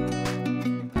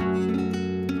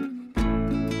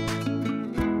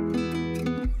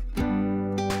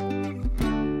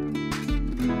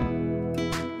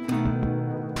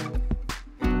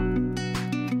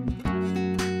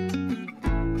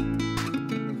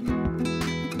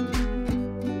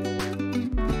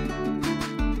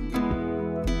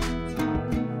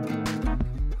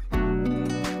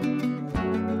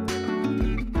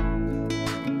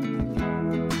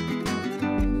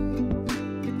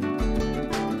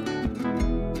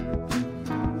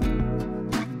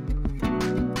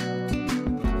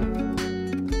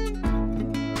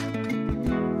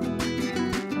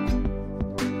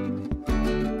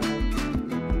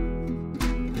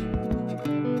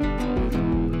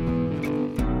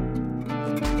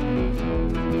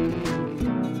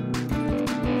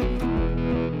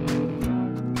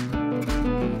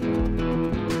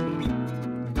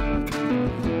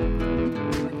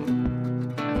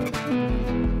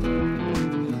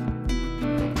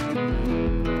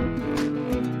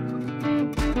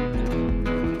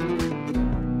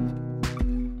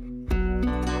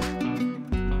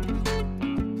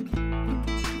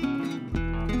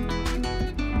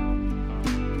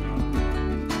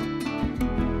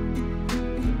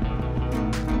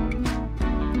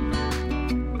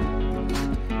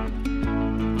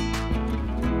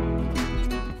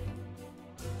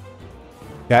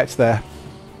 Yeah, it's there.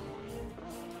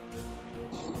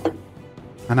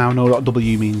 I now know what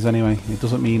W means anyway. It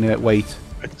doesn't mean wait.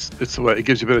 It's the way it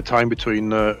gives you a bit of time between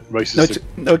races.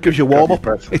 No, it gives you warm up.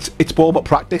 breath. It's warm up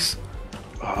practice,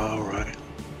 Oh, right.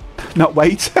 not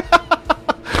wait. I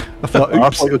thought, I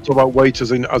oops. thought you were talking about weight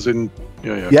as in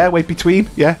yeah. Yeah, wait between.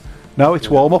 Yeah, no, it's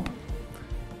warm up.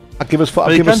 I'd give us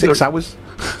 6 hours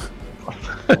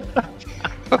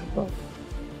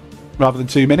rather than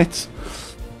 2 minutes.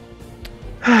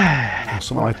 Or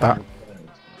something like that.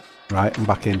 Right, I'm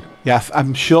back in. Yeah,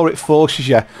 I'm sure it forces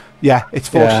you. Yeah, it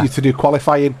forces you to do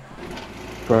qualifying.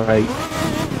 Great.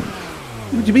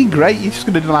 What do you mean great? You're just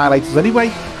going to do annihilators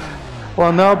anyway.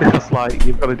 Well, no, because like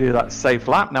you've got to do that safe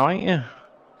lap now, ain't you?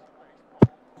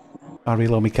 I'll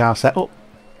reload my car setup.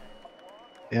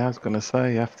 Yeah, I was going to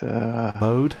say you have to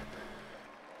Load.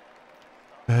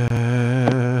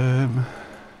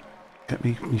 Get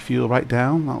me fuel right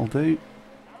down, that'll do.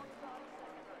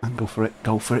 And go for it.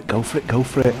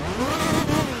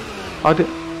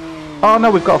 Oh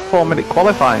no, we've got a 4-minute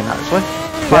qualifying actually.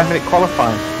 5-minute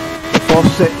qualifying.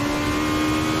 Force it.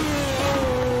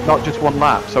 Not just 1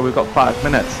 lap, so we've got 5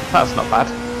 minutes. That's not bad.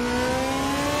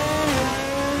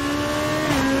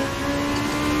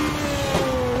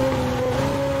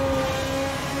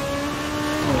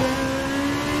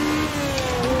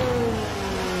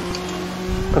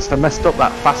 Because they messed up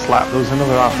that fast lap, there was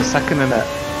another half a second in it.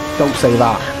 Don't say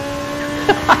that.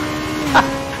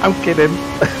 I'm kidding.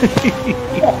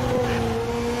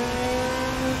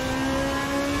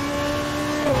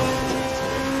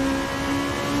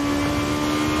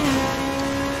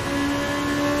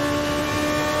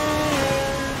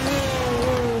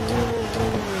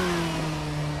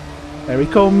 There he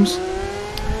comes.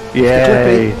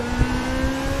 Yay.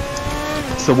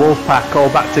 It's the wolf pack all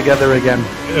back together again.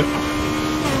 Yep.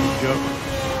 Go.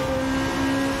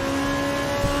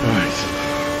 Right.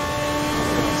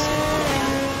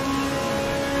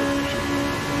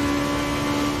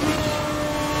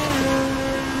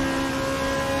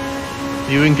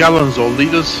 Are you in gallons or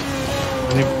litres?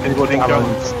 Anybody in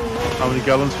gallons? How many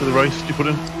gallons for the race did you put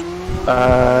in?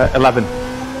 11.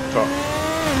 Oh.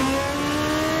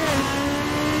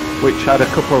 Which had a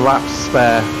couple of laps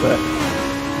spare, but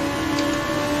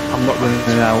I'm not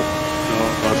running out. No,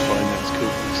 that's fine, that's cool.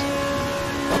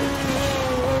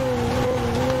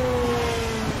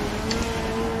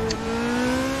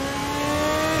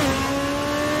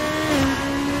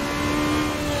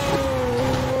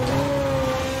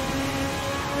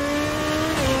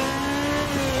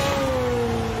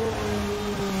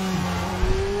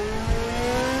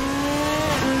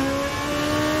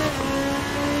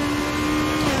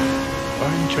 I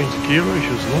can change the gear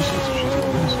ratios and all sorts of shit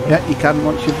like this. Yeah, you can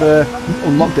once you've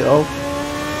unlocked it all.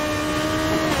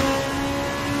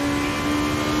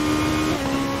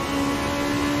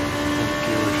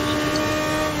 Gear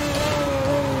ratios.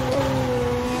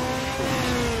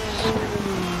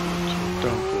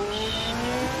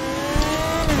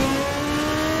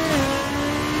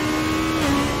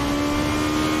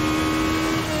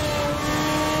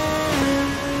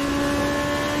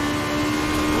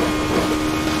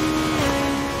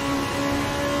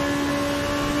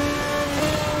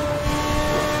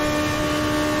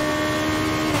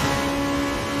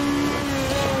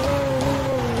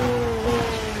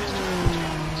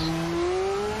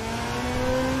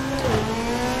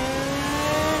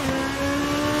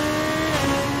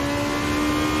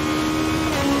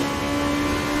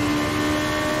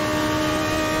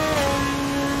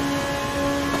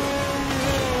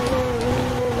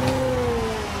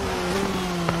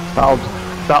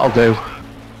 That'll do.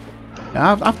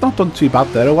 Yeah, I've not done too bad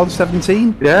there. A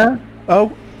 117. Yeah.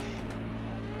 Oh.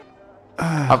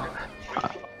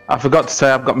 I forgot to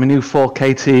say I've got my new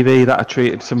 4K TV that I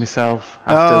treated to myself.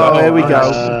 Oh, there we nice.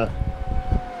 go.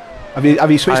 Have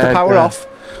you switched the power off?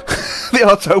 The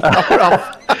auto power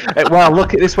off. Well,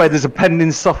 look at this way. There's a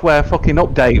pending software fucking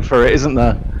update for it, isn't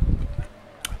there?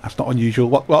 That's not unusual.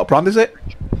 What brand is it?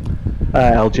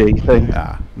 LG thing.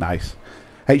 Ah, nice.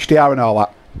 HDR and all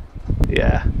that.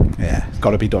 Yeah. Yeah, it's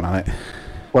got to be done on it.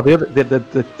 Well,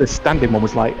 the standing one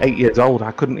was like 8 years old.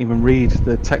 I couldn't even read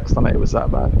the text on it. It was that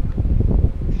bad.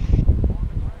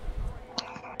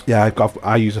 Yeah,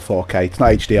 I use a 4K. It's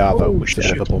not HDR though, which is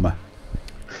a bit of a bummer.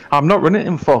 I'm not running it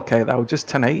in 4K though. Just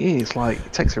 1080. It's like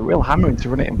it takes a real hammering to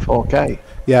run it in 4K.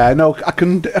 Yeah, no, I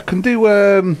can do. I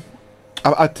use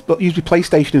my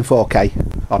PlayStation in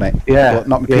 4K on it. Yeah, but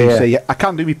not my PC. I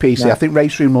can do my PC. I think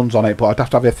Raceroom runs on it, but I'd have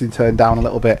to have everything turned down a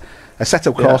little bit.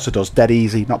 Assetto Corsa does dead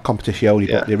easy, not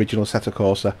Competizione, but the original Assetto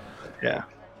Corsa. Yeah.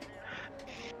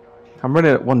 I'm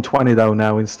running at 120 though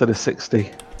now instead of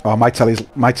 60. Oh, my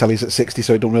telly's at 60,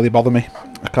 so it don't really bother me.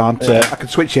 I can't. I can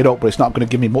switch it up, but it's not going to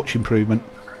give me much improvement.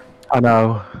 I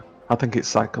know. I think it's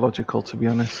psychological, to be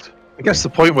honest. I guess the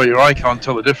point where your eye can't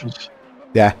tell the difference.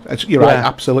 Yeah, you're right.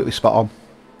 Absolutely spot on.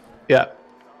 Yeah.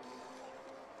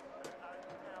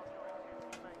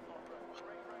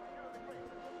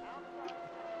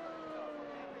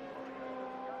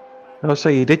 Oh, so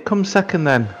you did come second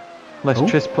then, unless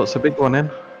Tris puts a big one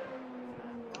in.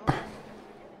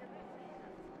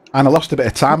 And I lost a bit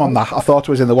of time on that. I thought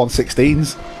it was in the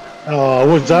 116s. Oh, I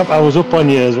was up on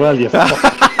you as well, you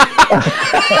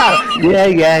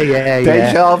Yeah.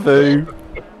 Deja vu.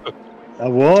 I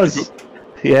was.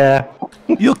 Yeah.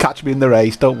 You'll catch me in the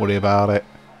race, don't worry about it.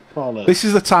 This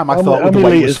is the time I thought the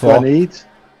weight was for.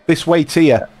 This weight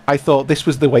here, I thought this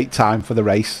was the wait time for the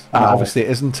race. And obviously it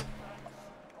isn't.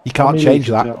 You can't change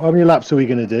that. How many laps are we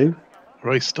going to do?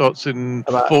 Race starts in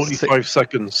About 45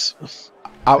 seconds.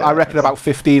 I reckon about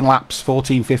 15 laps,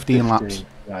 15 laps.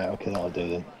 Right, okay, that'll do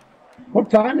then. What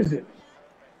time is it?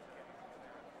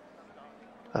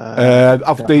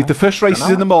 The first race is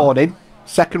in the morning,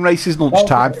 second race is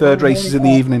lunchtime, third race is in the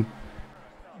evening.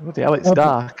 Bloody hell, it's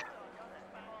dark.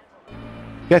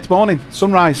 Yeah, it's morning,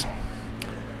 sunrise.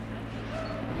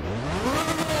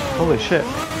 Holy shit.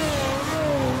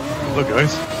 Look,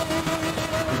 guys.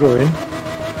 Go in.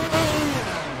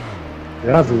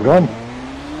 It hasn't gone.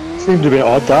 Seemed a bit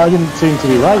odd, that didn't seem to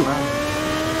be right.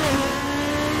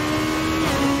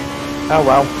 Oh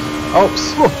well.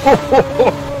 Oops.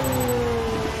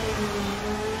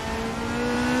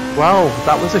 Wow,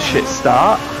 that was a shit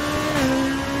start.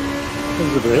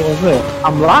 That was a bit, wasn't it?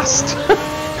 I'm last.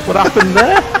 What happened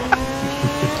there?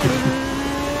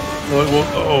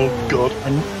 Oh, God.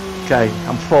 Okay,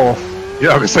 I'm fourth.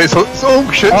 Yeah, I was going to say,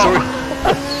 oh shit, sorry.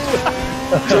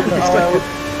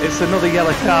 It's another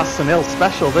Yellow Carson Hill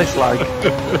special, this, like.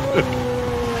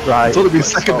 Right. It's only been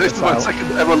second, this is my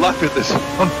second ever lap at this,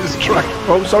 on this track.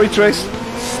 Oh, sorry, Trace.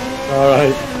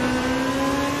 Alright.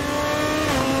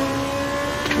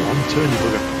 Come on, turn, you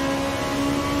bugger.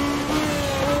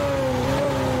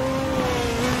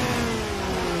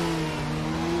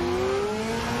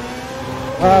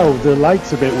 Wow, the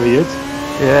light's a bit weird.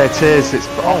 Yeah, it is. It's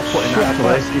all putting Shit, I actually.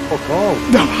 can't see fuck all.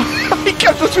 I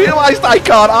just realised I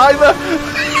can't either. I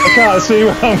can't see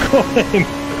where I'm going.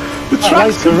 The track's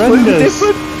light's completely horrendous.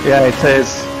 different. Yeah, it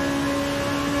is.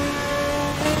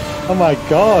 Oh my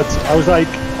god. I was like,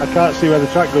 I can't see where the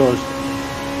track goes.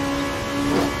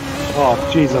 Oh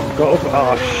jeez, I've got up.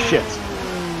 Oh shit.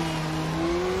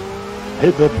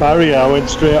 Hit the barrier, I went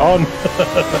straight on.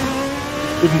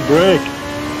 Didn't brake.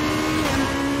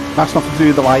 That's nothing to do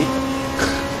with the light.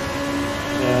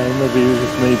 Yeah, maybe it was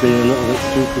just me being a little bit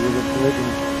stupid with the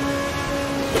braking.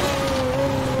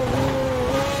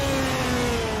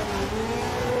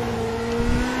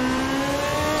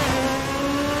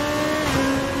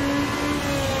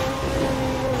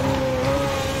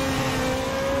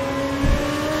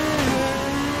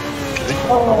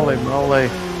 Holy moly.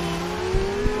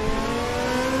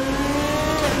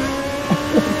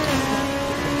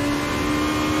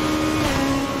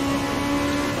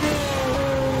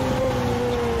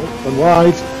 And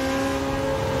wide.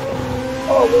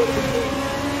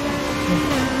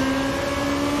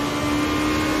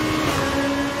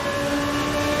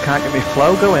 Can't get my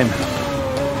flow going.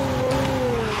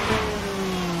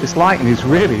 This lighting is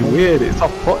really weird. It's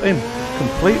off-putting.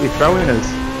 Completely throwing us. I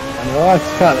know, I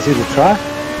just can't see the track.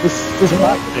 This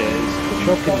back bit is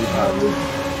shockingly bad.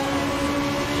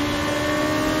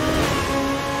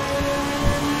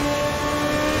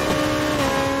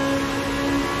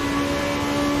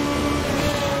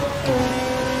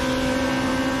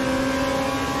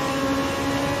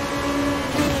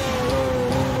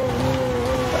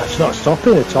 It's not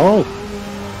stopping at all.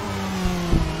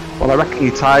 Well, I reckon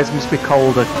your tyres must be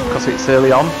colder because it's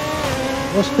early on.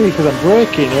 Must be because I'm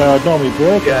braking where I'd normally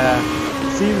brake. Yeah.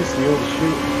 Seriously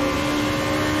overshooting.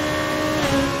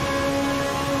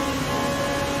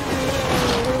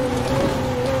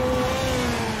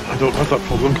 I don't have that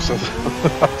problem because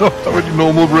I don't have any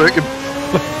normal braking.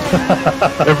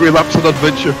 Every lap's an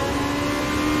adventure.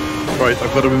 Right,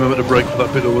 I've got to remember to brake for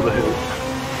that bit over the hill.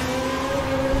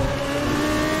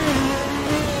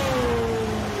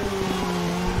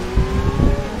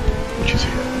 Which is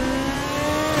here.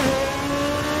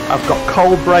 I've got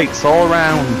cold brakes all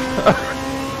around.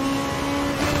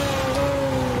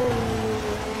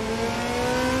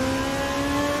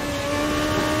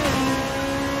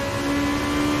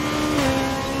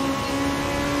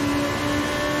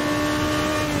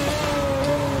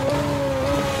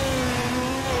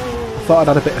 I thought I'd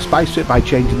add a bit of spice to it by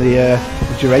changing the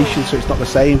duration so it's not the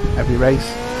same every race.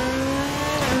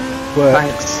 Worked.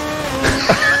 Thanks.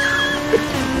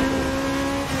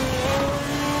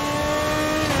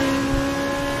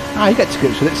 You get to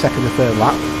grips with it second or third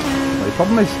lap. What the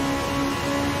problem is.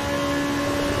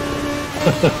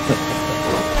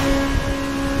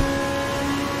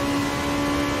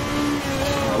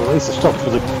 Well, at least I stopped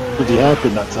for the bloody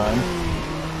hairpin that time.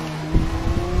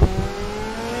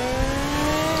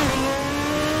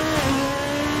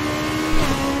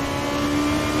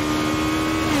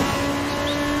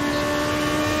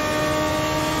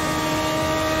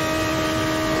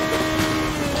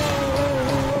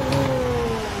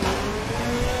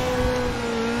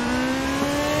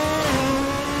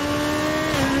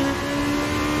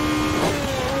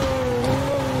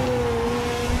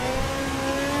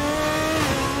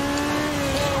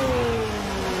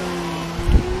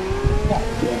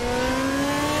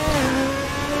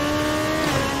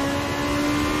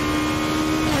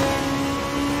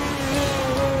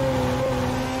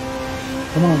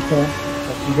 Come on, Phil.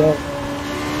 Let you go.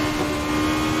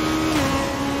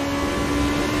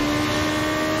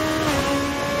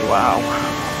 Wow.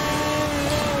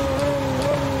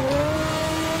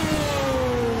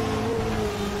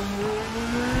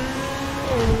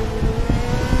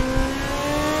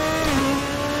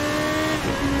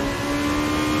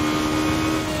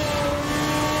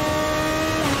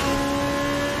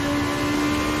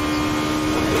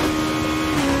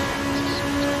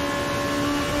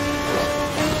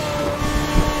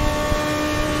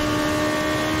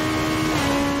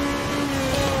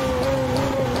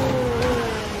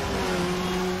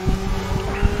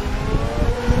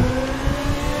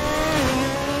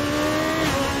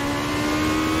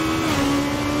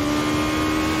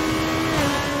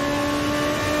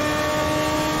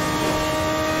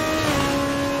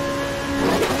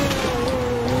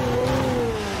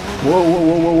 Whoa, whoa,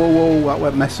 whoa, whoa, whoa, whoa, that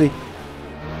went messy.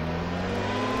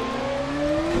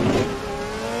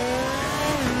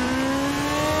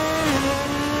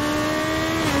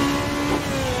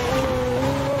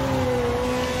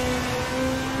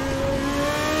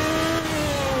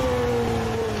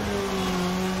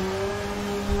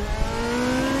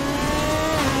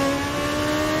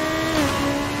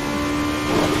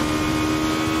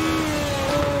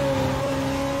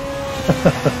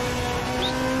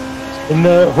 In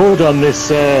the hood on this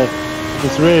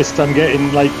this race, I'm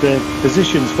getting like the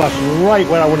positions flashing right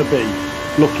where I want to be,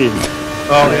 looking.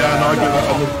 Oh yeah, no, I get that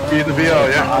on the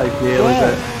VR, yeah. Ideal, is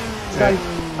it? It's like,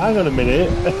 hang on a minute.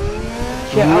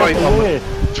 Get Right out of on the way.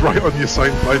 It's right on your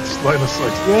line of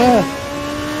sight. Yeah.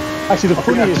 Actually, the I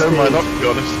think I funniest turned thing mine is, off, to be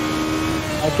honest.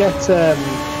 I get,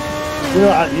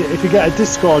 if you get a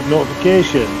Discord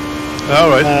notification,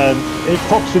 Alright. it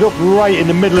pops it up right in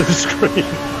the middle of the screen.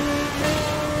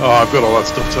 Oh, I've got all that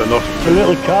stuff turned off. A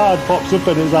little card pops up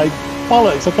and it's like,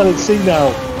 bollocks, I can't see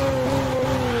now.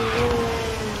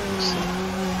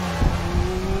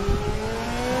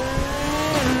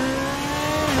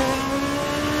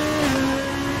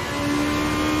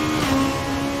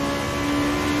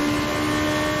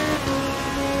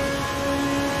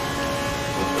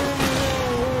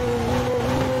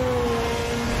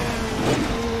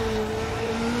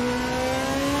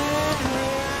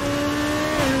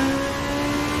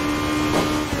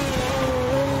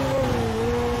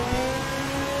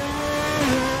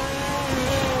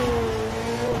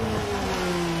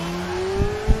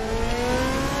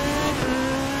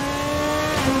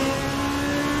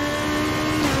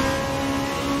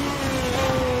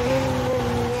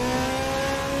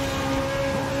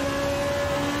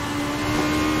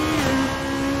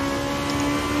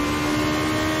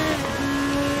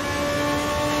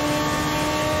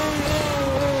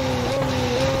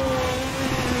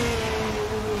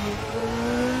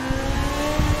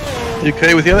 You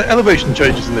okay with the elevation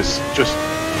changes in this? Just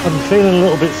I'm feeling a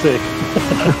little bit sick.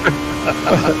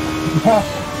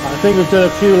 I think we've done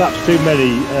a few laps too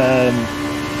many.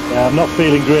 Yeah, I'm not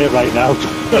feeling great right now.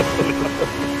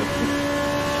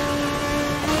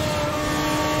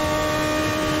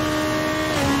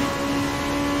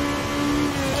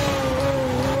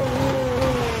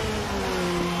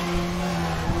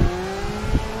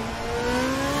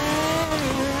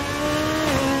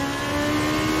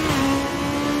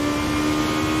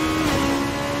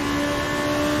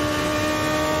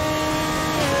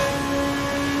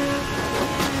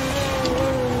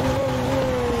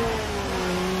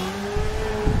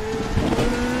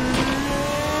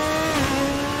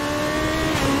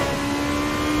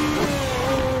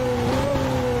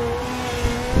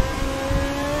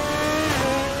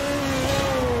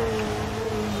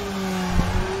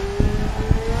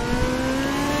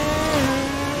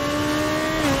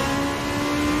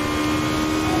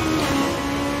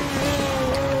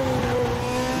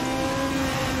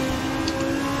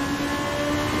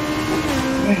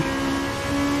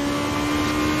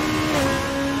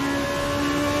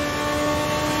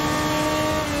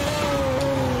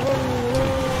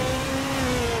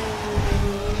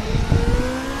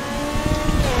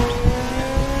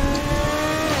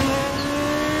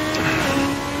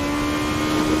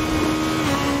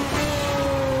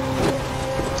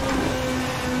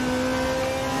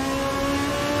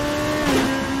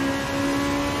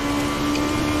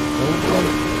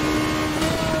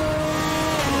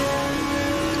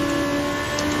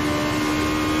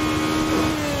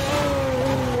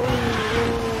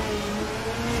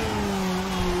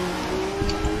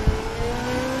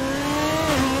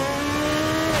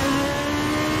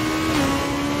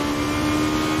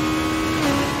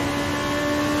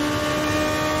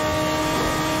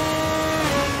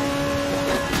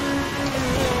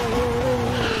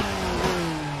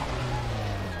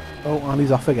 And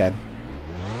he's off again.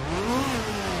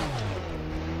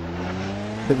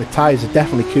 I think the tyres are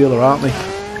definitely cooler, aren't they?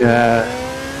 Yeah.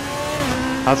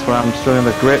 That's where I'm struggling.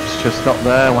 The grip's just not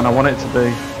there when I want it to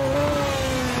be.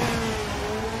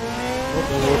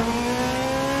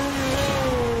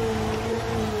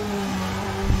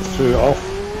 Threw it off.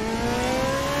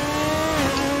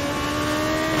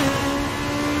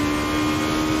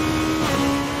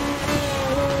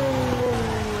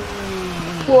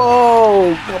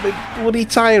 Whoa! Got my bloody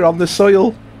tyre on the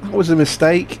soil. That was a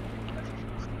mistake.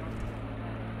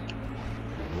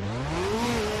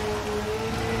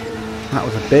 That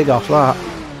was a big off, that.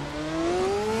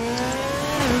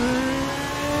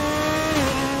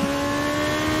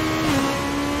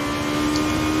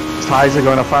 Tyres are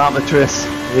going off, aren't they, Tris?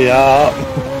 We are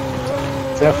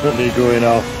definitely going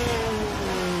off.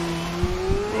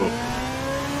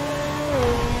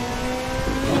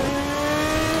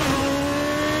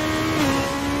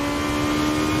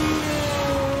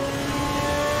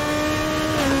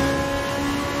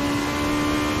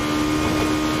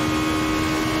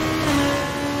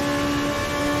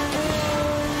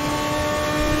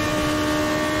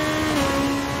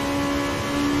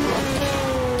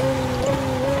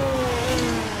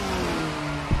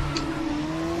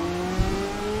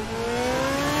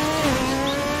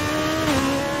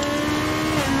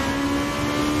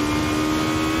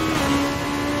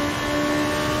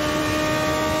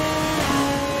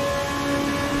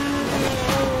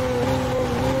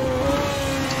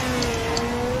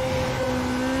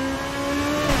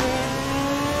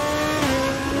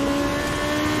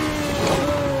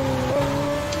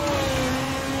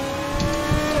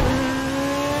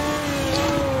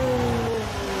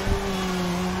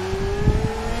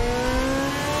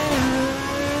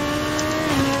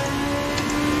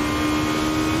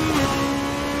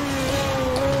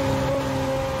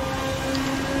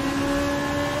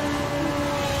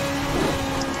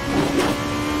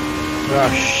 Ah,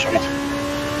 shit.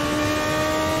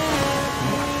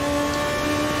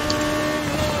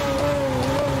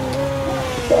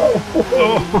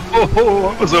 Oh,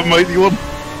 that was a mighty one.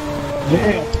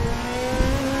 Yeah.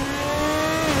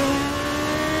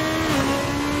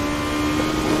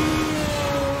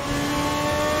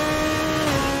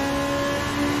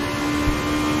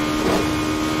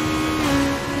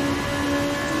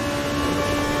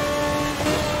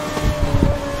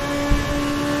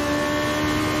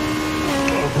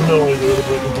 No idea where the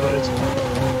braking pad is.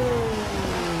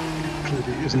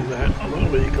 Clearly isn't there. I don't know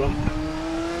where you gone.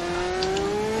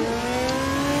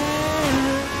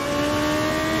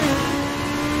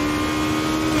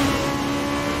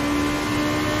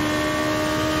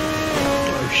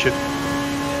 Oh shit.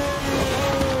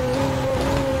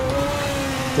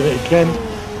 Did it again.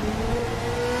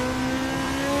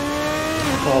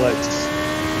 Bollocks.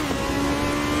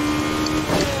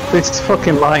 This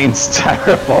fucking line's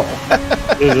terrible.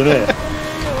 Isn't it?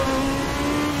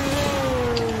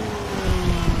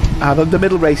 The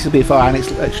middle race will be fine. It's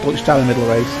lunchtime in the middle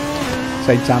race.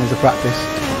 Same time as the practice.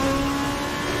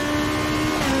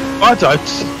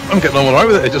 I'm getting on alright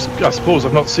with it. I suppose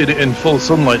I've not seen it in full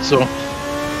sunlight, so.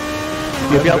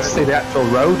 You'll be able to see the actual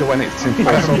road when it's in full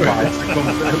sunlight.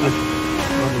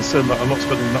 Rather saying that, I'm not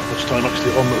spending that much time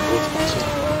actually on the road.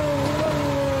 So.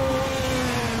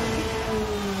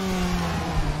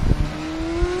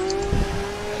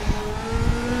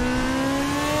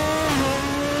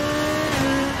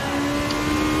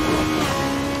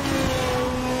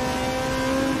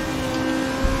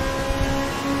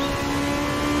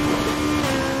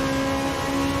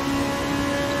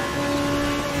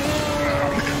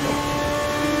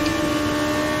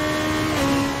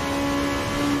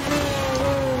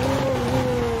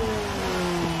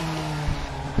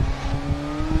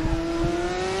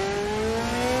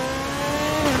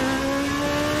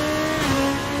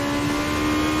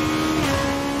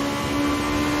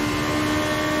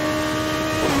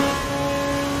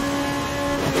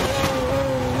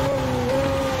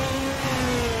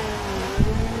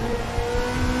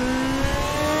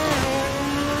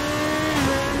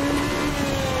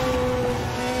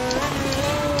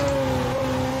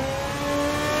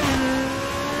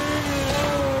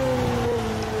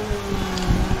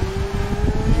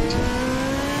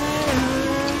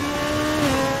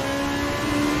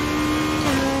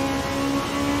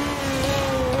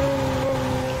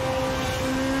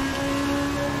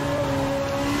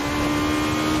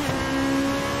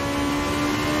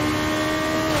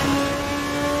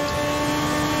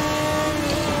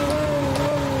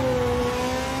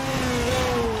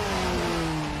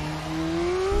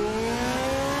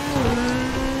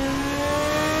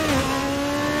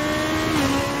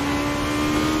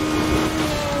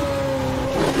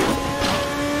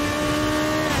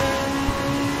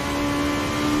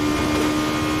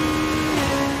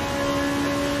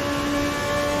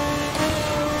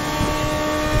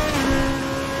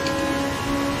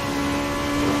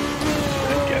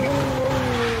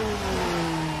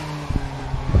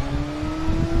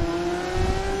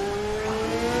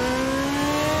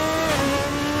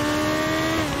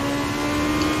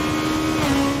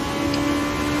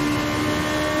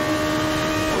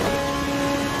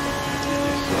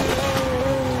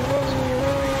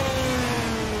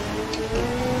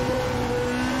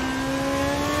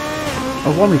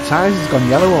 Oh, one of my tyres has gone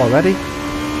yellow already.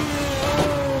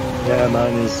 Yeah,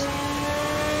 mine is.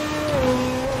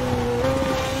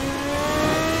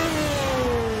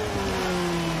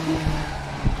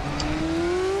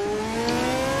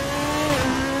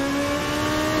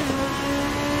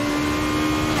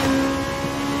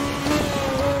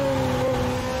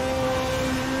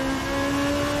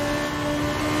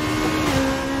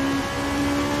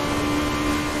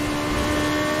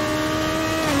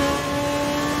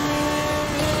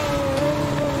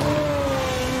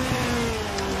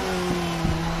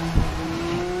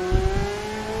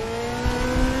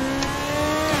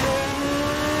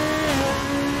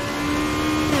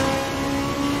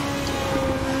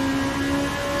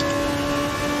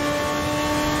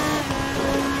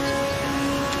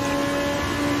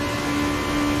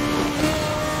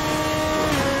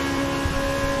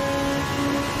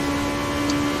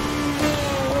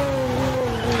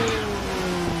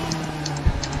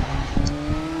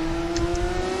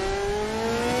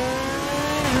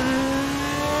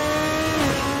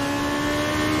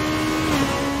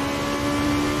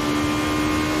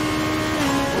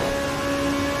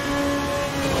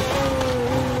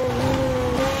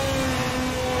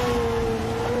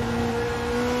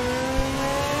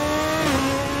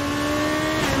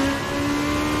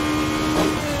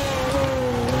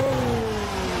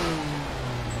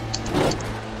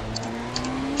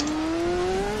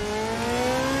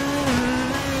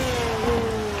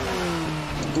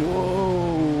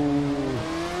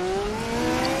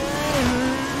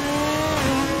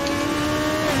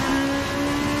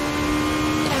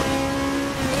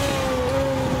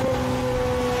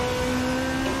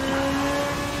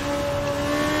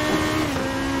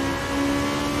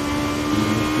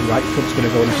 Right front's going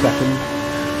to go in a second.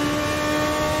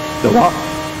 The what?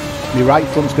 My right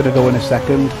front's going to go in a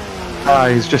second.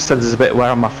 He's just said there's a bit of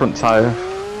wear on my front tyre.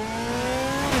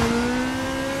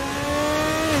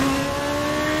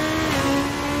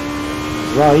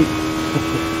 Right.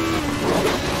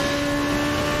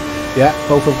 Yeah,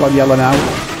 both have gone yellow now.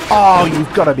 Oh,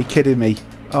 you've got to be kidding me.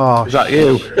 Oh, Is that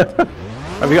you?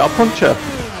 Have you got a puncture?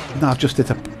 no, I've just hit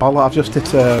a ball. I've just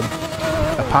hit a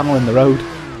panel in the road.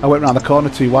 I went round the corner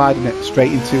too wide and it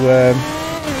straight into I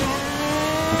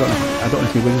I don't know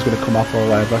if my wind's going to come off or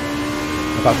whatever.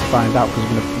 I'm about to find out because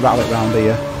I'm going to rattle it round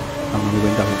here. And my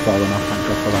wind hasn't fallen off, thank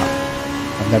God for that.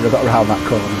 I've never got around that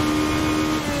corner.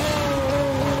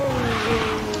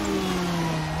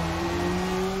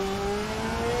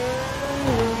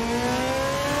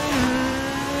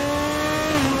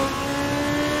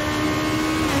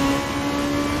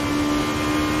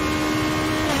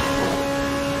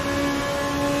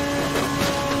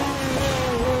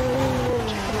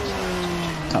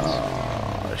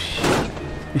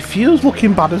 My fuel's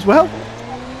looking bad as well.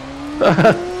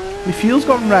 My fuel's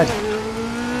gone red.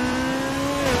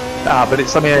 Ah, but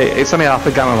it's only half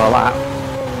a gallon a lap.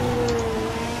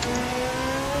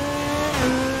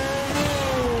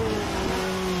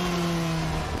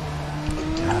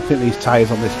 Yeah, I think these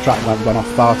tyres on this track have gone off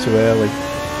far too early.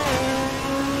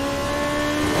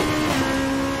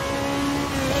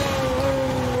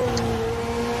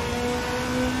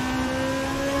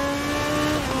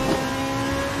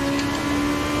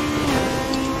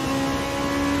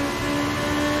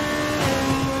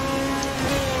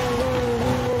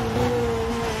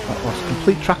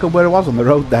 Complete track of where I was on the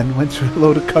road then, went through a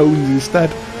load of cones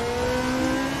instead.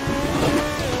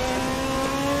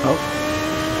 Oh.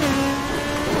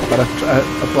 Got a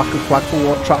black and flag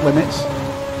for track limits.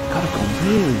 God, I've gone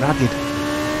really ragged.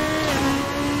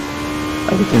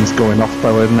 Everything's going off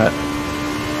though, isn't it?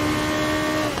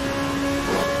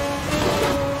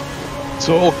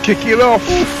 So I'll kick it off.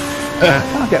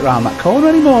 Can't get round that corner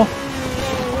anymore.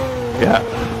 Yeah.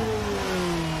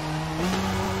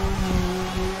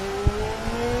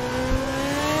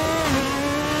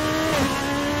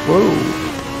 Whoa,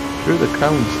 through the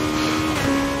cones.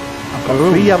 I've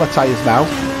got 3 yellow tyres now.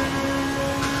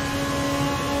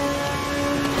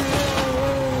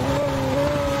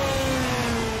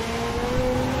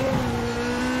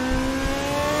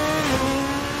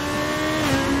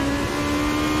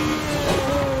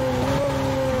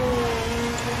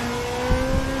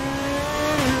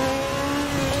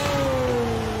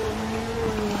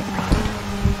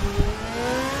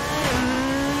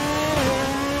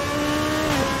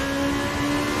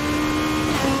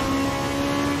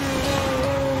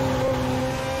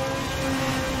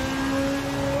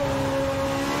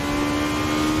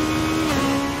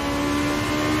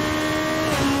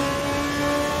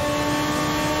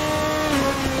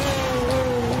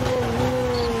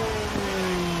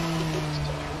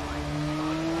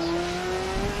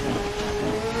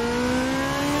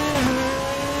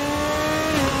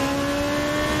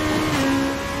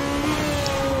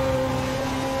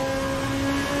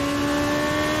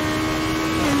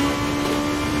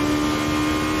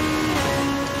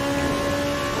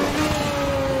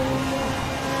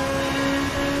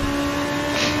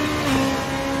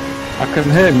 I can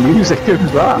hear music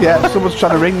as well. Yeah, someone's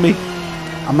trying to ring me.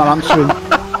 I'm not answering.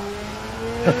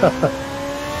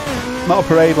 Not a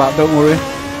parade, lad, don't worry.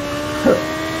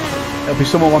 There'll be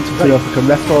someone wanting to know if I can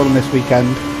ref for them this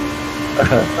weekend.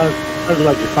 Sounds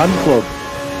like your fan club.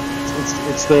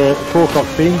 It's the Pocock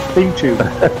theme tune.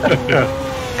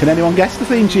 Can anyone guess the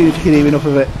theme tune if you can hear enough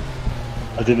of it?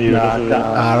 I didn't hear enough of it.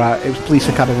 Alright, it was Police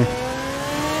Academy.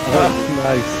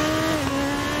 Nice.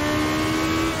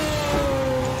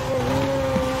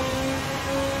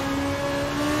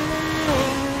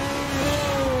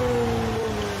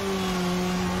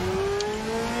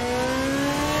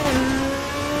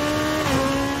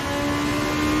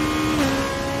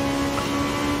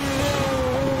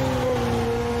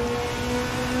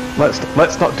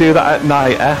 Let's not do that at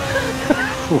night, eh?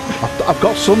 I've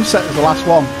got Sunset as the last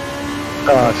one.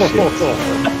 Oh shit.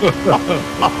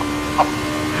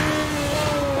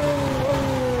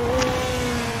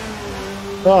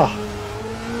 Oh,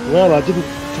 well, I didn't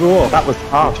throw up. That was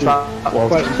harsh. That was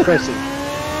Quite impressive.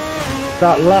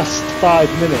 That last 5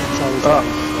 minutes, I was like,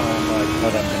 oh my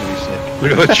god, I'm going to be sick.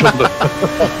 Look at that shoulder.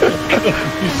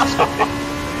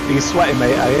 Are you sweating,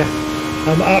 mate, are you?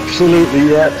 I'm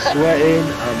absolutely sweating.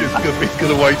 He's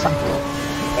gonna wait.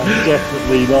 I'm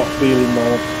definitely not feeling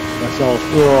myself.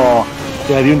 Oh,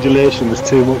 yeah, the undulation was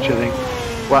too much, I think.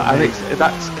 Well, and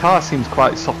that car seems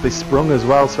quite softly sprung as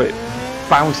well, so it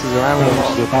bounces around.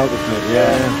 Bounces about a bit,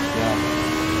 yeah.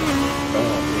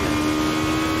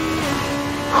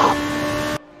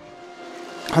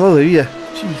 Hallelujah.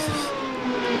 Jesus.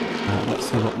 Let's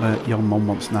see what young mum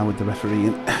wants now with the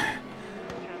refereeing.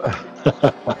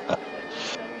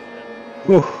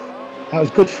 That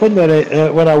was good fun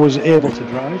when I was able to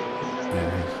drive.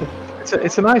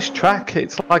 It's a nice track.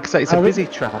 It's like I say, it's a busy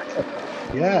track.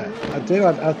 Yeah, I do.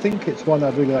 I think it's one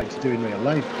I'd really like to do in real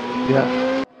life.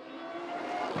 Yeah.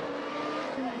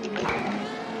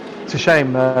 It's a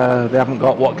shame they haven't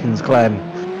got Watkins Glen,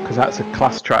 because that's a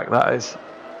class track, that is.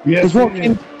 Yeah, is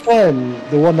Walking Pen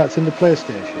the one that's in the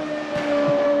PlayStation?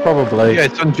 Probably. Yeah,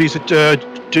 it's on G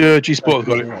Sport.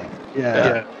 Got it.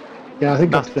 Yeah. Yeah, I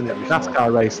think I've done it before.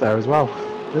 NASCAR race there as well.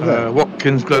 Is it?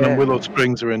 Watkins Glen and Yeah. Willow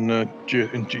Springs are in G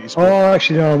Sport. Oh,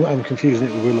 actually, no, I'm confusing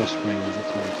it with Willow Springs. That's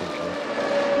what I'm thinking.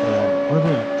 I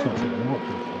can't think of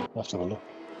Watkins. I'll have to have a look.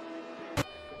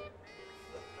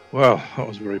 Well, that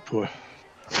was very poor.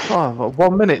 Oh,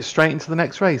 1 minute straight into the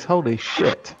next race. Holy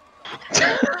shit.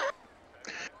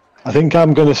 I think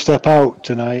I'm going to step out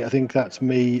tonight. I think that's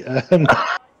me.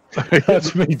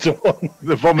 That's me done.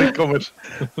 The vomit coming.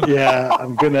 Yeah,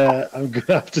 I'm gonna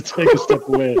have to take a step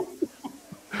away.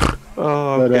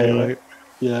 Oh, But, okay, mate.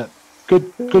 yeah, good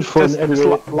fun. Just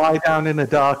Anyway, lie down in a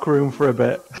dark room for a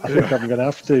bit. I think I'm gonna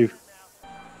have to.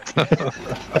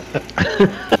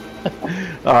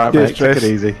 All right, Cheers, mate. Take Chris.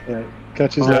 it easy. Yeah,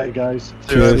 catch us later, guys.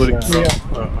 Cheers.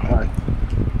 Bye.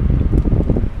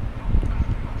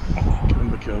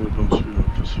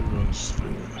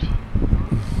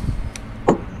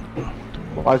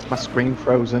 Why is my screen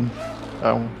frozen?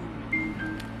 Oh.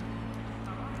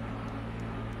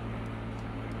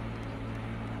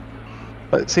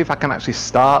 Let's see if I can actually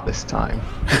start this time.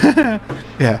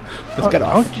 Yeah, let's get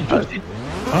off.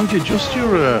 How do you adjust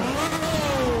your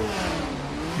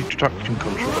traction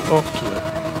control up to it?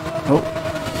 Oh,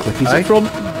 Cliffy's Hey? in front.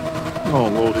 Oh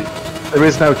lordy! There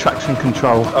is no traction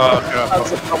control.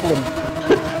 That's a problem.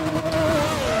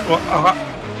 Well,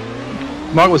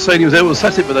 Mark was saying he was able to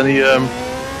set it, but then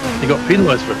he got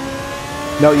penalised for it.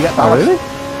 No, you get that. Oh, really?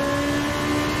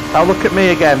 Oh, look at me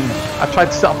again. I tried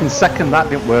to stop in second, that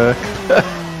didn't work.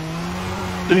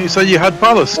 Didn't you say you had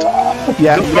ballast?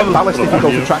 Yeah, Got you get ballast if you go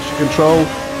on for traction control.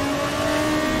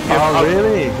 Oh,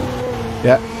 really?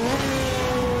 Yeah.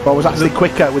 But I was actually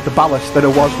quicker with the ballast than I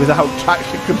was without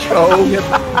traction control.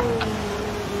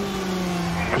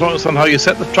 I don't understand how you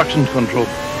set the traction control.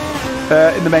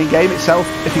 In the main game itself,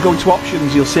 if you go into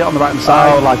options, you'll see it on the right hand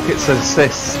side. Oh, like it's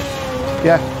assist.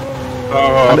 Yeah.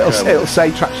 Oh, And okay. it'll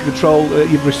say traction control,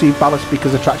 you've received ballast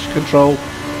because of traction control.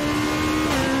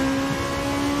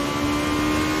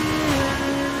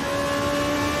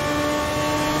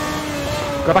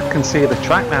 God, I can see the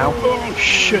track now. Oh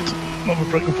shit! Not my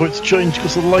braking points changed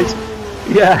because of the light.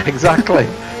 Yeah, exactly.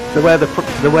 they're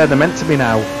where they're meant to be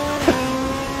now.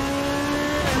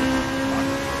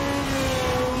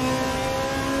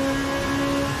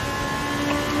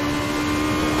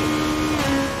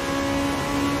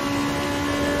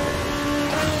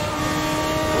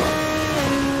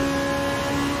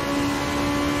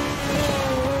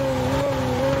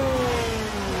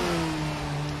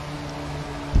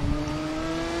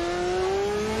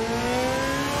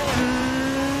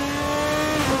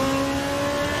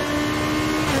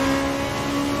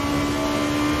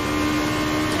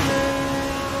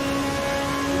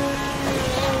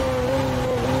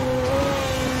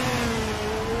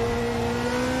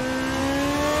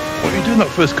 What are you doing that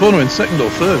first corner in second or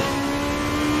third?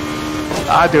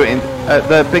 I do it in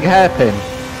the big hairpin,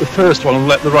 The first one on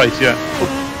the right, yeah.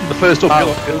 The first uphill,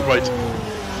 right.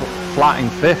 flat in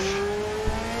fifth.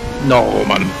 No,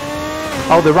 man.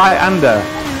 Oh, the right-hander,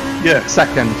 Yeah.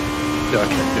 second. Yeah,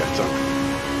 okay, yeah,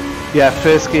 exactly. Yeah,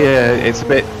 first gear, it's a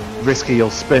bit risky, you'll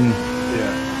spin.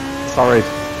 Yeah. Sorry.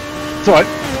 It's alright.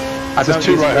 I There's don't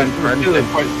two use right sprint for hands. anything.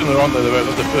 They're quite similar, aren't they? They're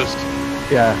the first.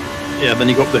 Yeah. Yeah, then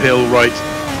you go up the hill right.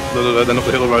 Then up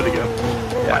the hill right again.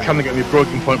 Yeah. I can't get any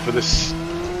broken point for this.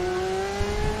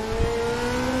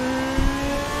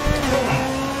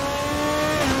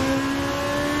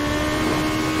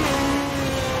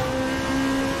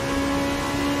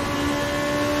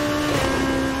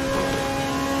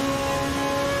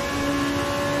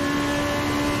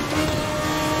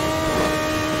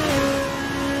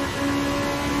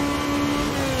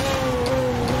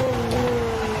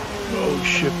 Oh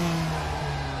shit.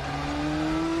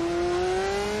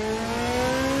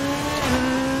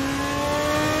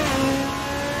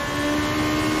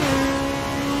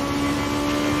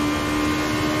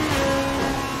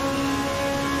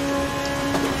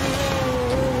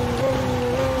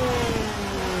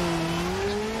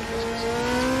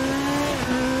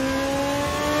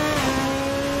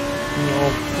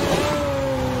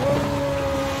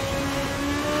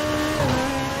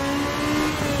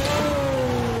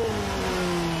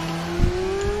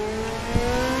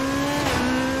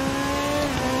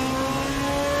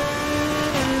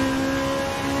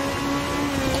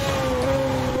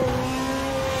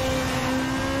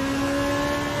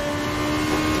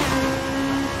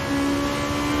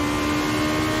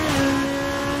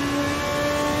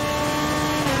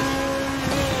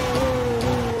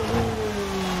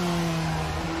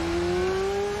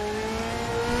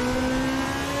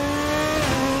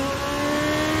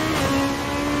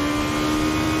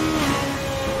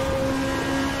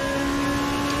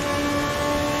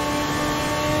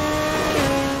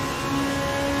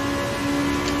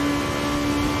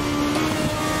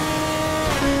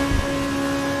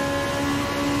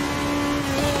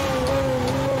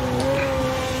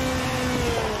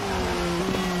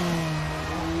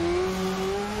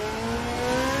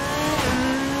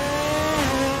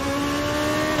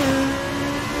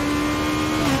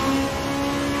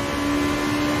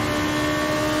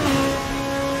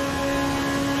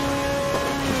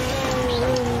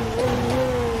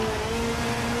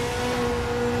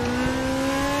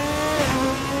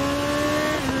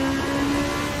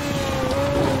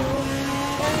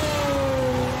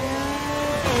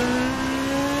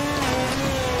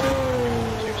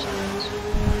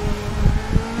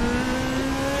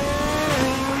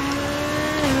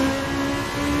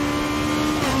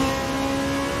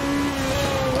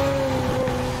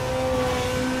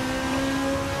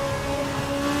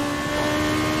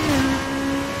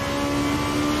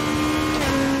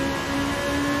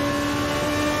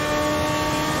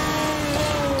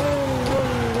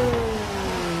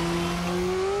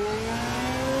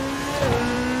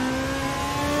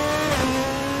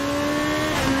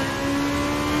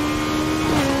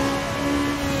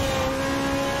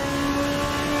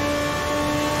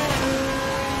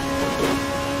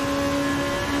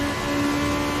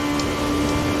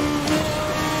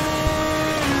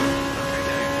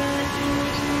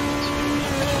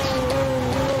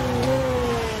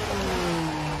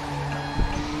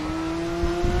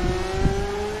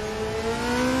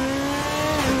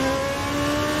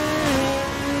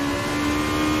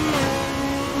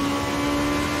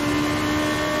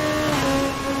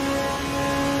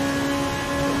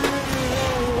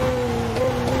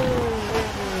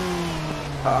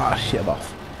 shit, I'm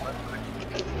off.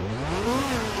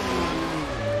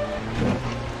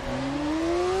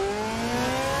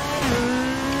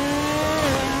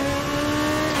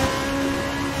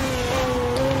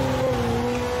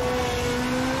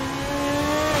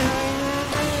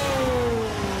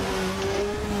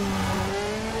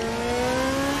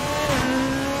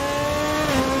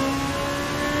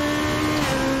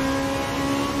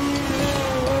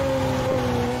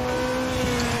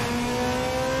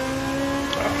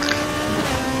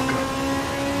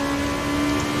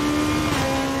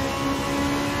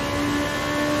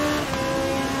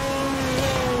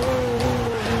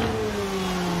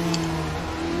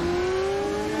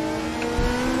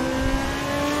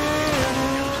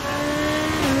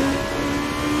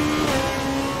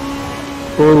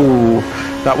 Ooh,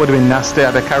 that would have been nasty.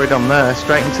 I'd have carried on there,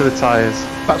 straight into the tyres.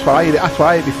 That's what I hit. That's what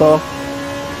I hit before.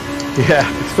 Yeah,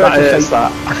 It's fair that to is say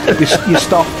that. you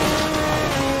stop.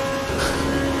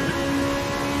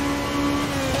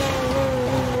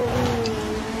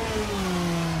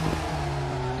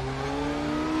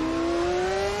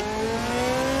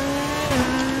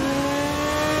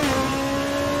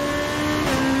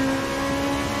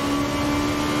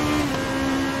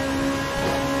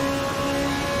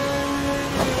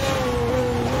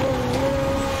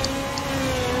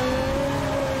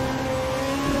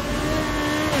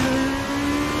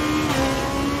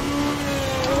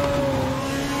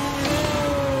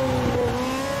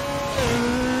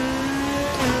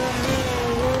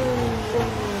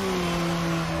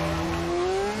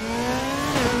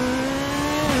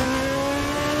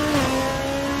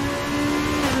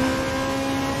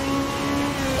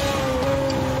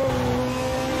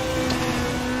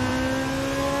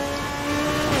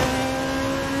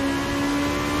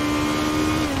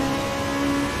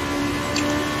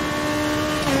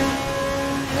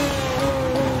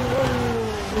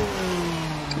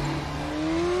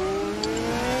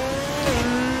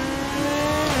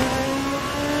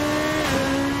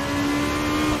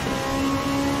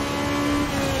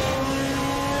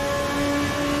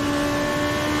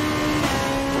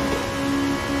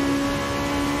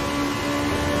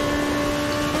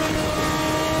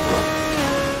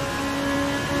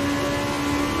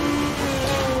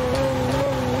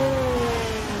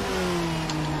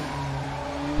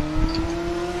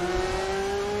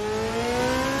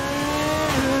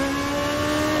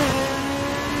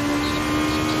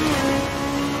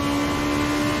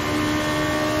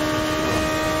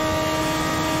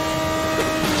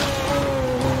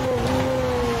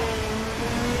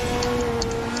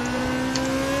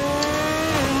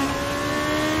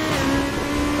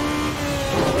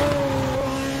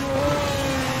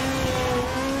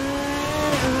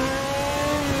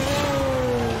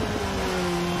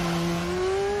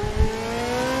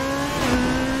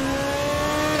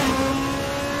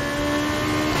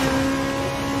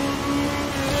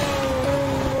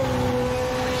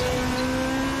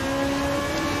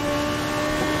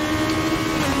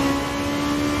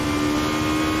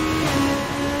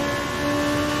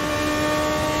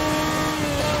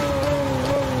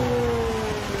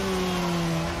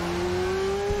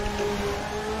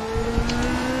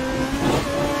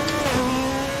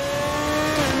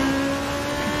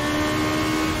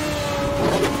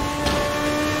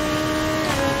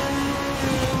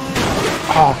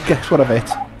 Oh, guess what I've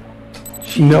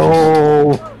hit?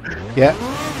 No. Yeah,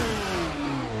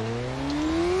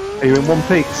 Are you in one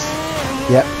piece?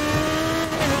 yeah,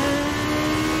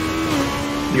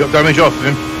 You got damage off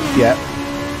him. yeah.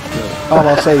 All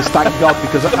I'll say is thank God,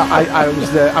 because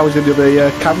I was in the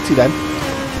other county then.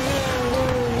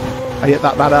 I hit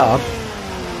that hard.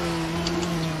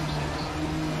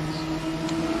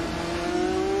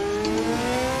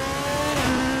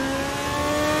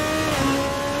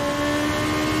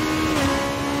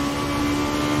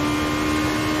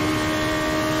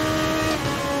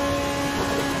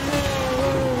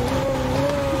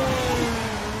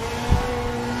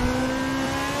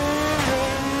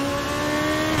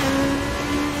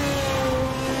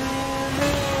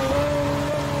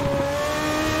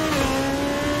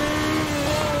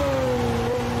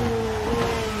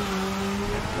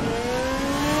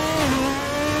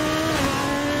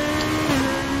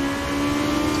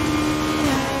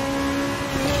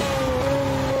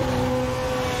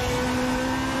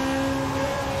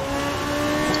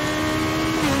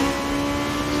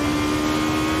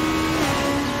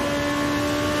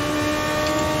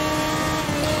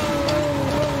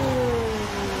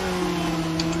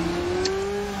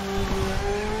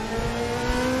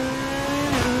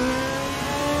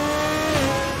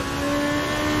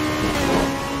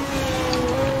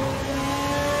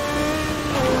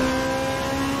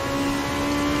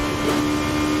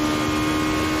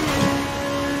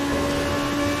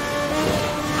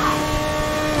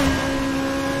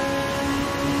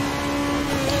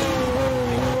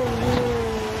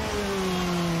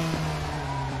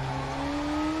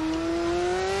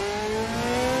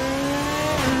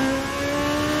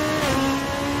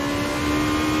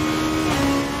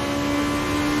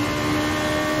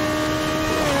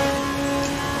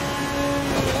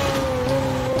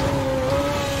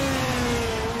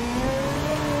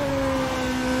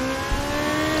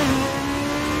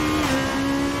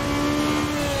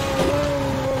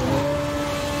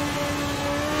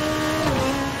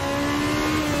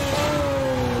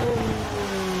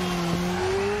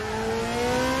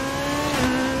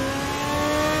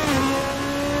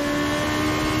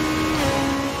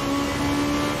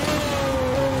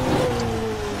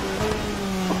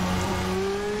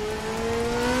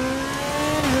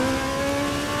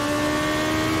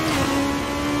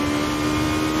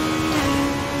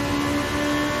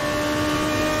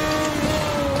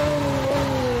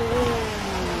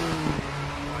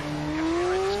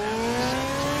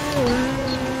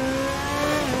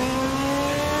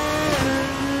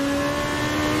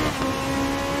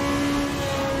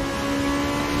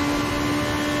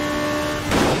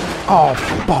 Oh,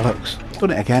 bollocks.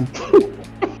 Done it again.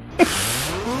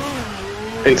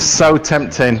 It's so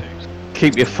tempting.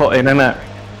 Keep your foot in, innit?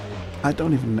 I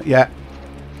don't even... Yeah.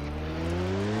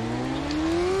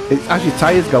 It's as your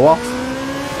tyres go off.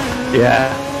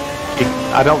 Yeah.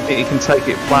 I don't think you can take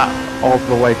it flat all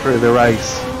the way through the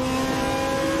race.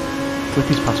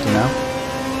 Flippy's past me now.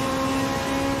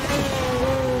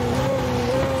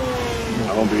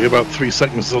 I won't be about 3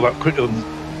 seconds or that quicker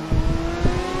than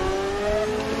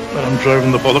when I'm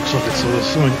driving the bollocks off it, so there's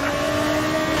something.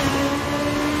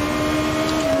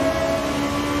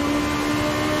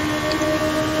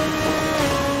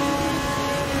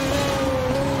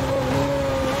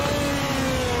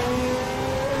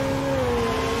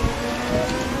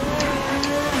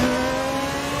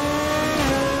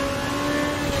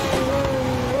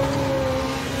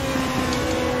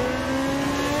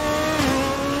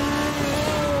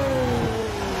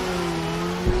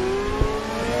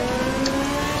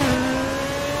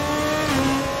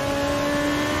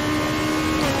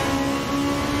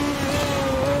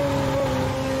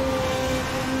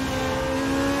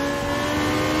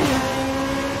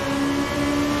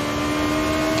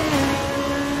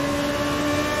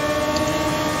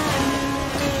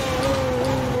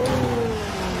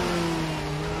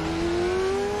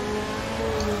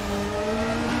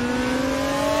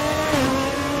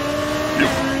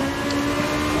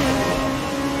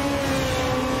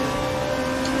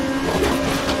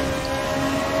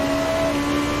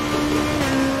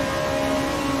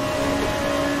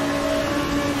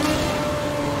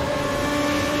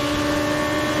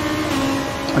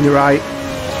 On your right.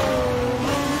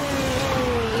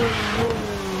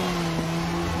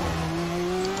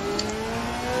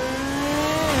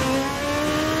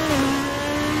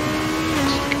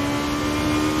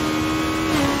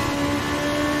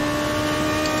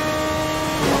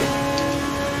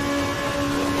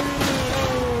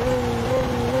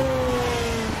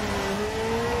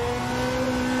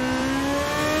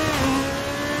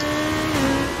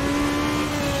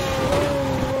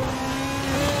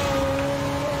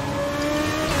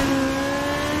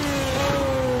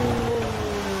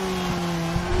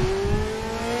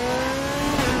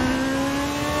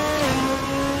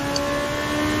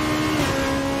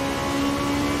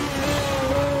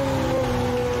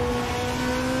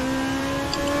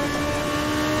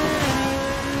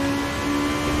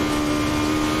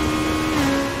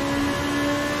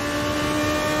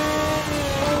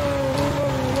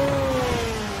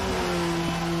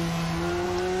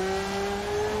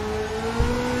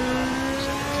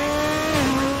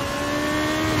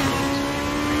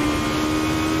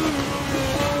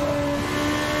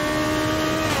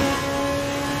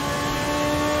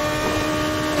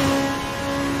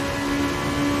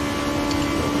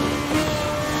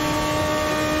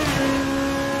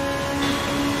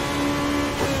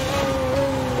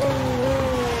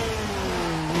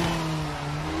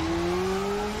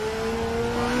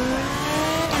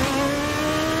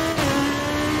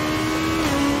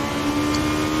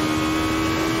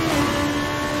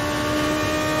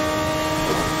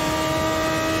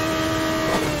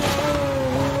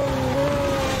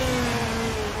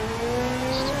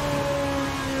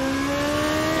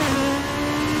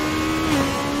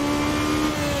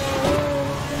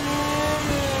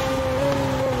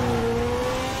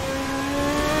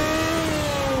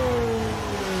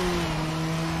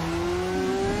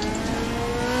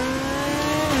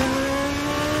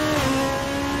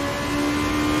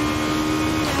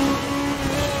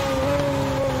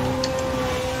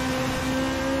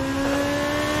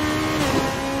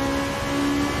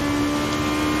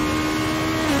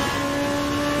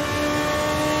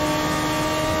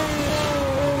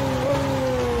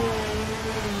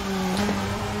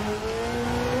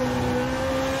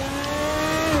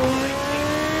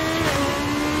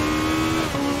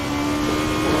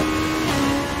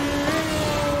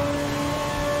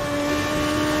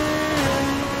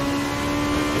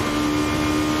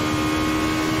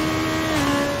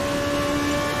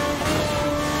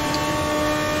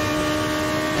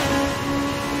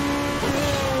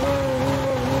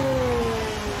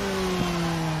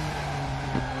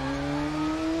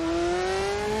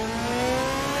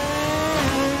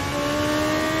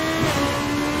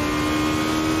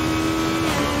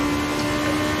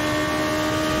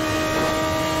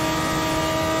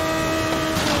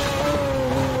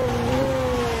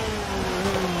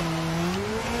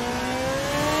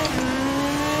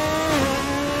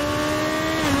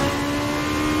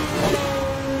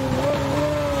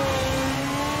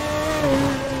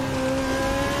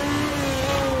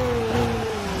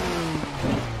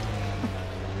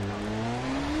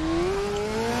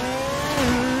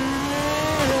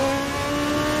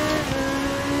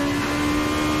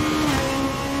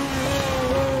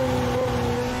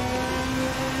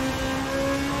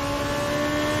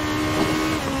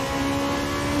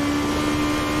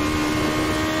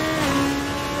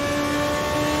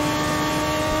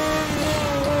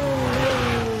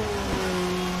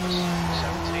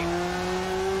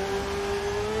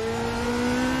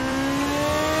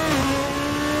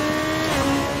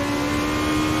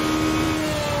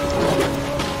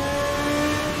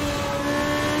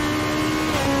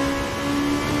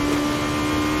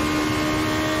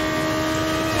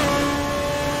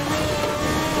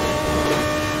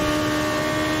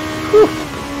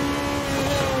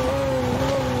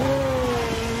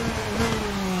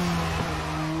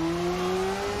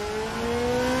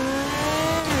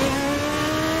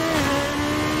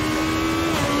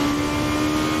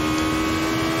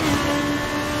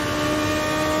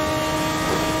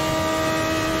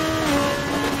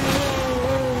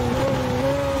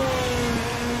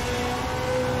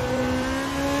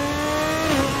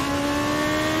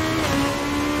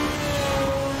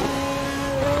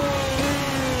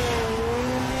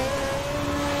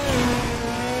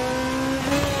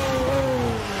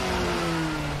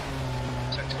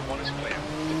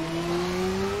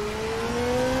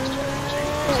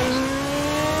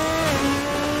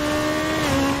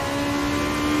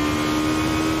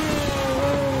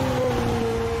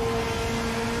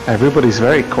 Everybody's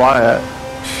very quiet.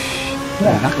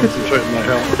 Concentrate on my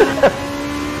health.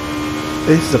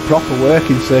 This is a proper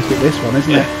working circuit, this one,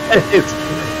 isn't it? It's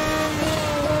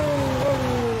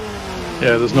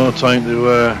Yeah, there's no time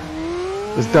to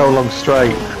there's no long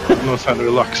straight. no time to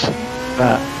relax.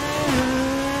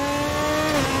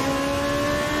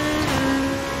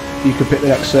 You could pick the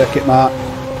next circuit, Mark.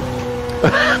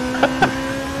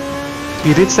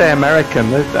 You did say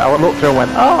American. I looked through and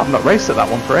went, oh, I've not raced at that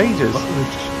one for ages.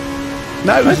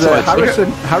 No, it was That's all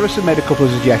right, Harrison made a couple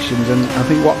of suggestions, and I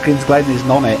think Watkins Glen is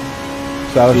on it.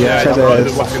 So Yeah, I said,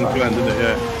 it's Watkins Glen, isn't it?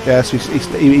 Yeah. yeah, so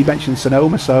he mentioned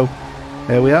Sonoma, so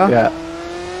here we are. Yeah.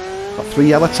 Got 3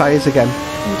 yellow tyres again.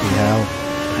 Bloody hell.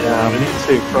 Yeah, we need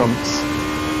 2 fronts.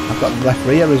 I've got the left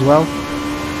rear as well.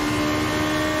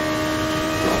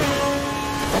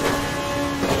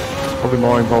 Probably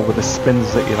more involved with the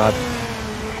spins that you've had.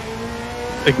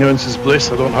 Ignorance is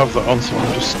bliss. I don't have that on, so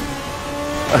I'm just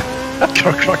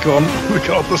crack on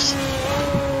regardless.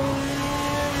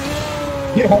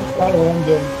 Yeah, that's what I'm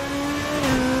doing.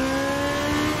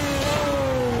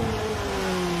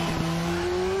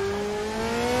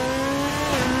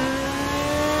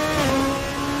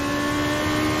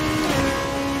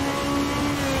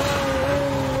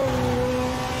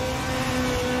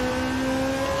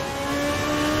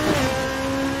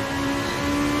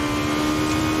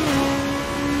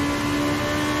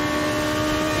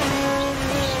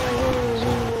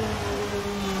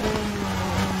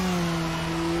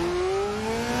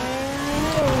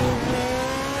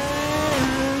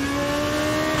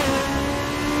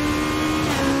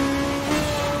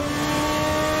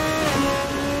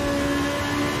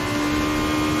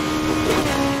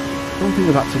 I don't think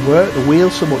we've had to work the wheel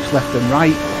so much left and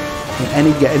right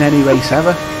in any race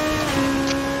ever.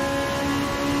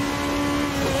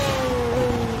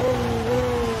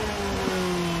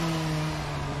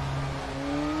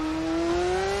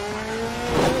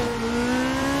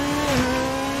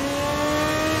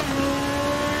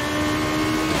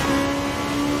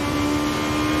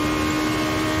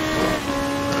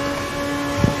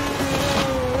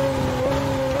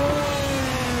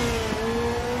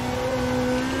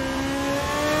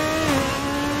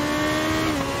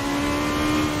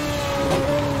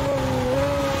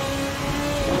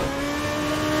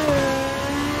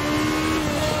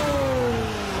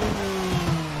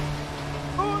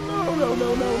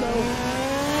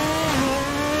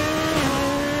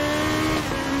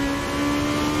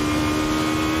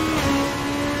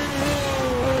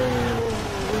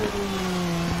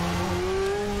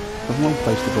 One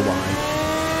place to go wide.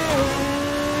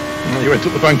 You went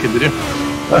up the banking, did you?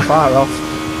 Not far off.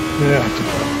 Yeah.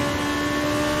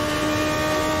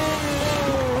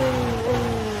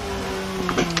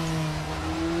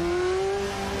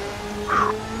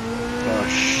 Oh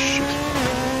shit!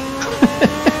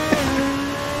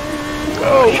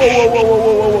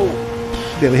 Whoa.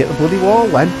 Nearly hit the bloody wall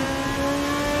then.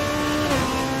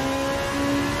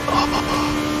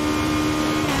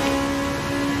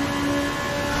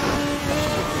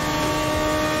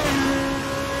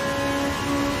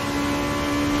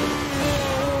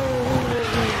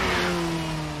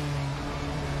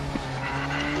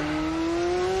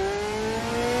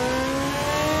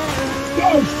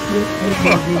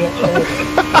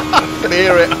 I can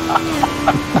hear it.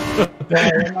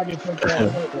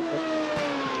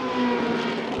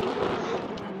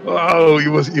 Oh,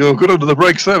 you were good under the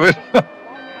brakes there, man.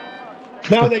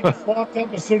 No, they just walked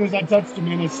up as soon as I touched them,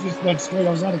 and it's just went straight.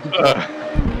 I was out of control.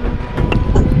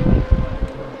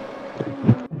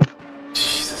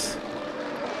 Jesus.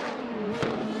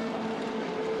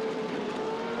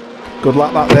 Good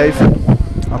luck, that Dave.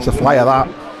 That's a flyer, that.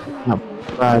 Not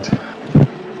bad.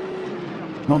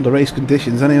 Not under race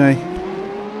conditions, anyway.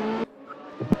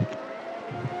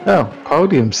 Oh,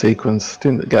 podium sequence.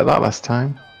 Didn't get that last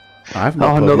time. I've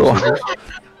not. Oh, another one.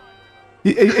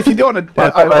 If you don't,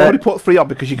 I've already put 3 on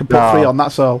because you can put 3 on.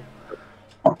 That's all.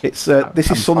 It's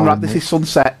this is This is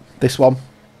sunset. This one.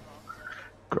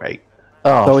 Great.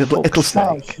 Oh, so it'll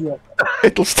start.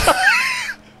 It'll start.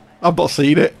 I've not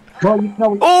seen it. Well,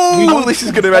 This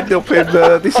is going to end up in.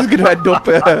 This is going to end up.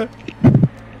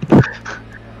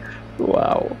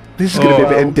 Wow. This is going to be a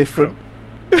bit indifferent.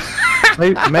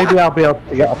 Maybe I'll be able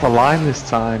to get off a line this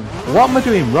time. What am I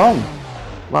doing wrong?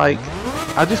 Like,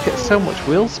 I just get so much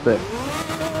wheel spin.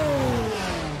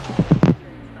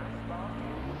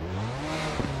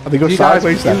 Are they going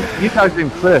sideways then? You guys in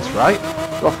first, right?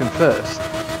 You're off in first.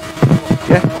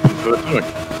 Yeah.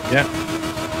 Yeah.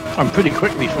 I'm pretty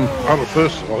quickly from out of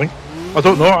first, I think. I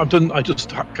don't know. I just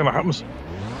kind of happens.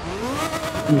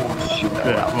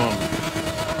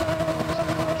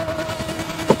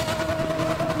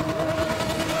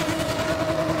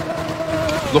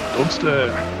 Look, don't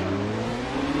stare.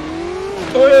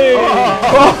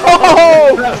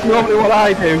 Oh! That's normally what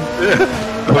I do.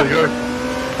 There you go.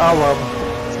 Oh well.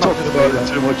 It's not Talking about it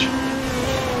too much.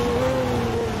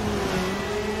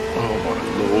 Oh my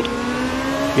lord.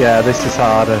 Yeah, this is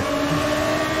harder.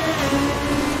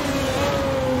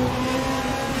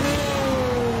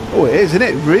 Oh, it is, isn't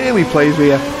it? It really plays with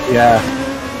you. Yeah.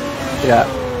 Yeah.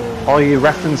 All your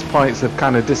reference points have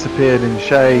kind of disappeared in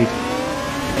shade.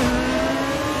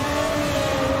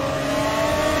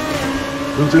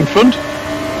 Who's in front?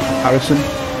 Harrison.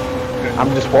 I'm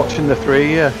just watching the three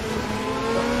here.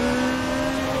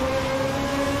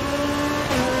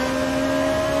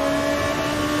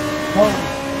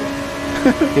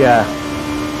 Yeah.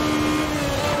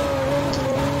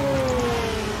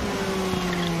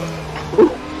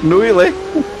 Really?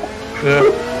 Yeah,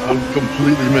 I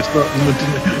completely missed that and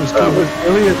didn't hit this That was time.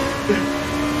 brilliant.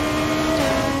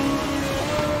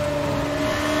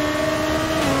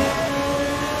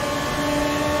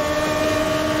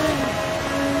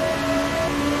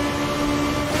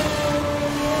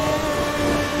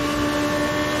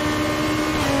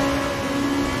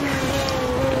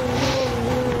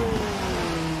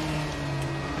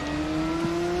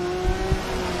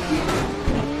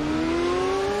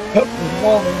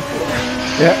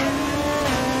 Yeah.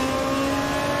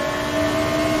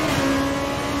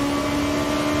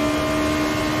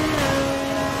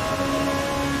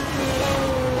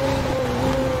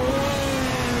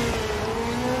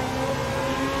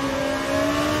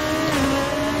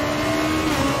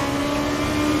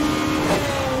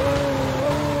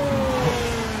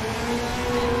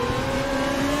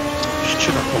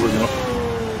 Shit, I'm probably not.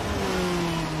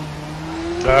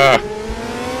 Ah.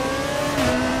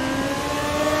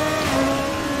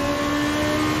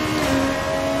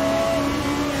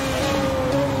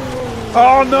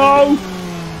 Oh no!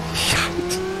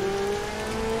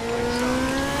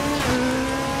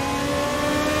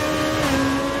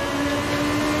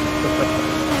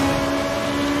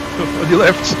 On your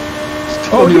left. Still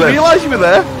Oh, I on your didn't left. realise you were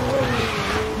there.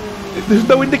 There's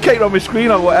no indicator on my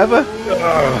screen or whatever.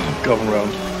 Ah, I've gone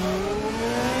round.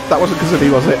 That wasn't because of me,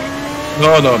 was it?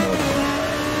 No, no, no.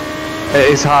 It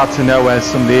is hard to know where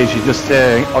somebody is. You just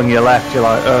hear on your left, you're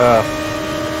like,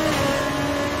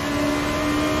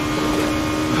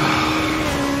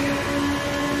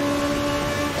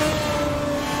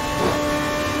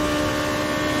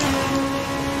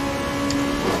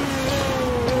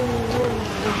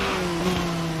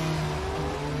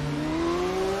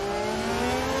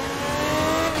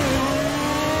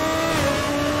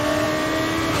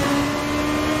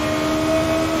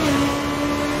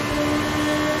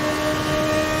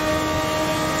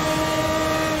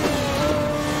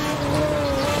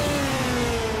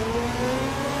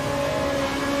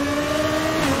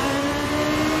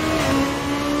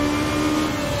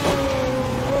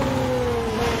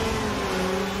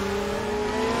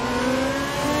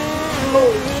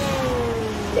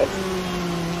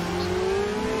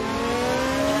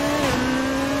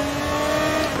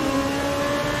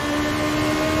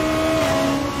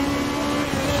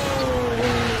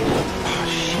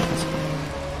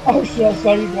 Oh shit, I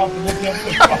saw you go off the look up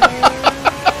the car.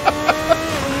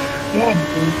 God,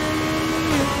 dude.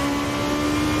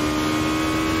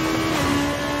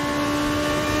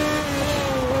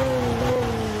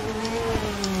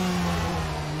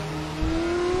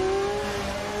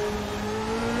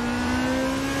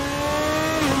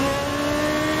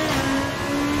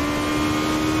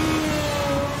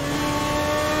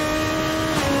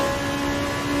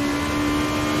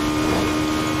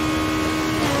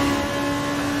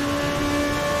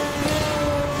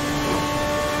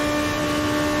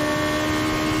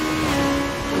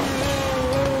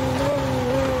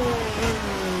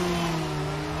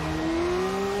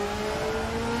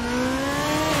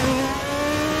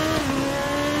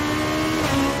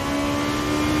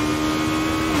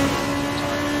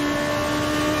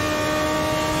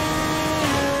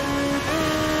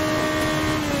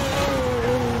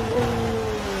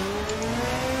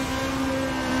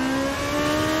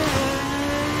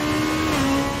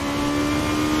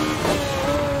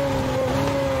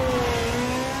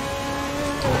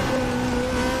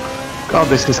 God,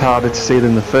 this is harder to see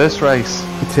than the first race.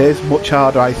 It is much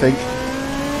harder, I think.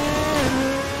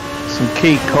 Some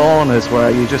key corners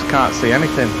where you just can't see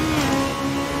anything.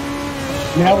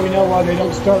 Now we know why they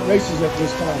don't start races at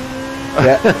this time.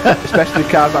 Yeah, especially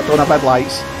cars that don't have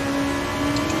headlights.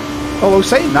 Although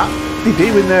saying that, they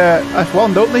do in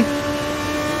F1, don't they?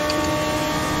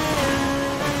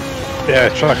 Yeah,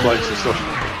 track lights and stuff.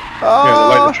 Oh, Yeah, they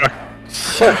light the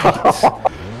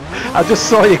track. I just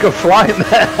saw you go flying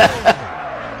there.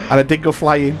 and I did go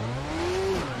flying.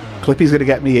 Clippy's going to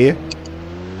get me here.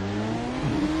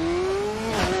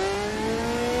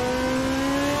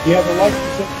 Yeah, the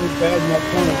license is bad in that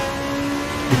corner.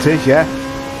 It is, yeah.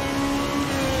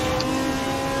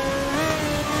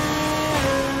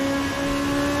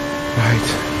 Right.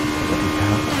 Bloody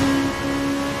hell.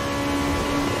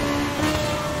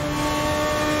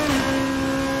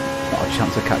 Not a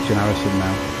chance of catching Harrison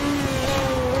now.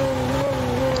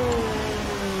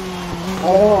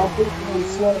 Oh, I'm pretty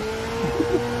slow.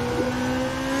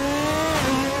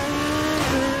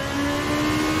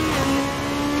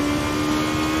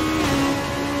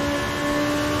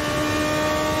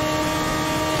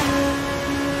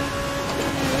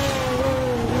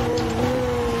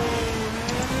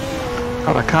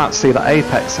 God, I can't see the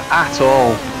apex at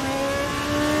all.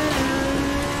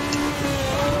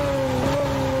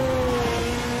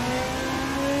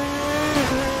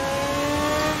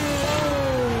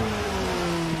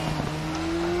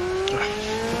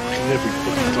 Fucking every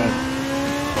fucking time.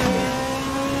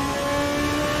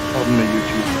 Pardon me,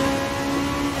 YouTube.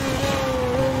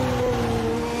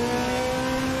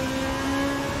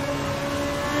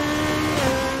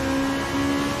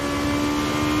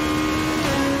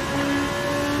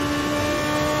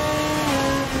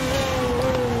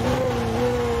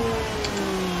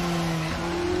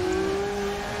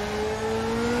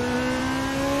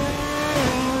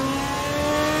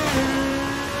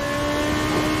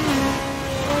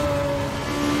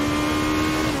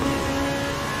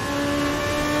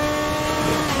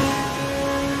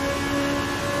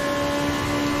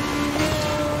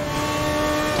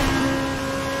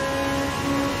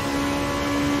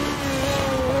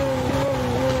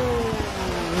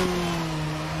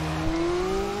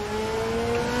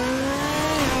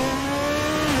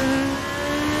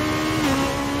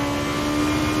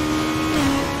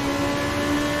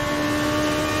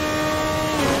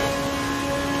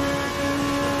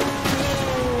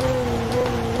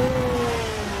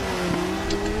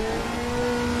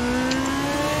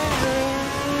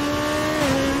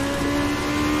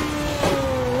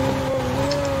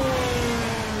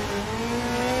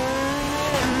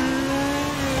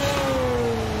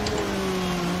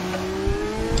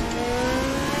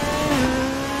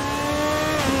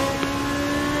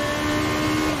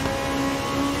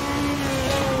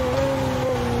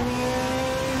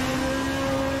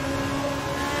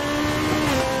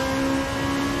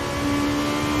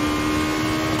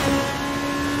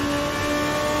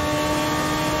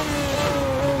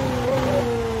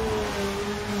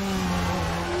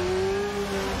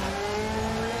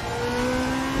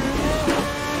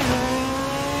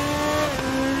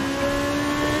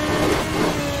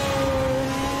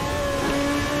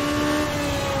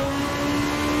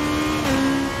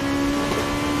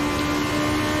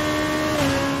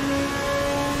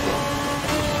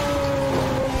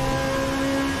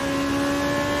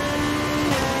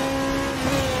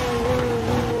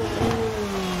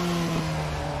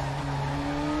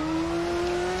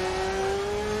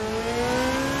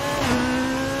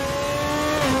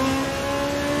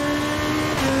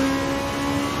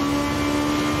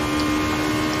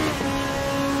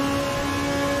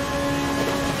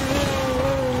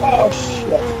 Oh,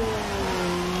 shit.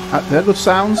 They're good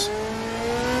sounds.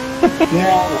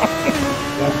 Yeah.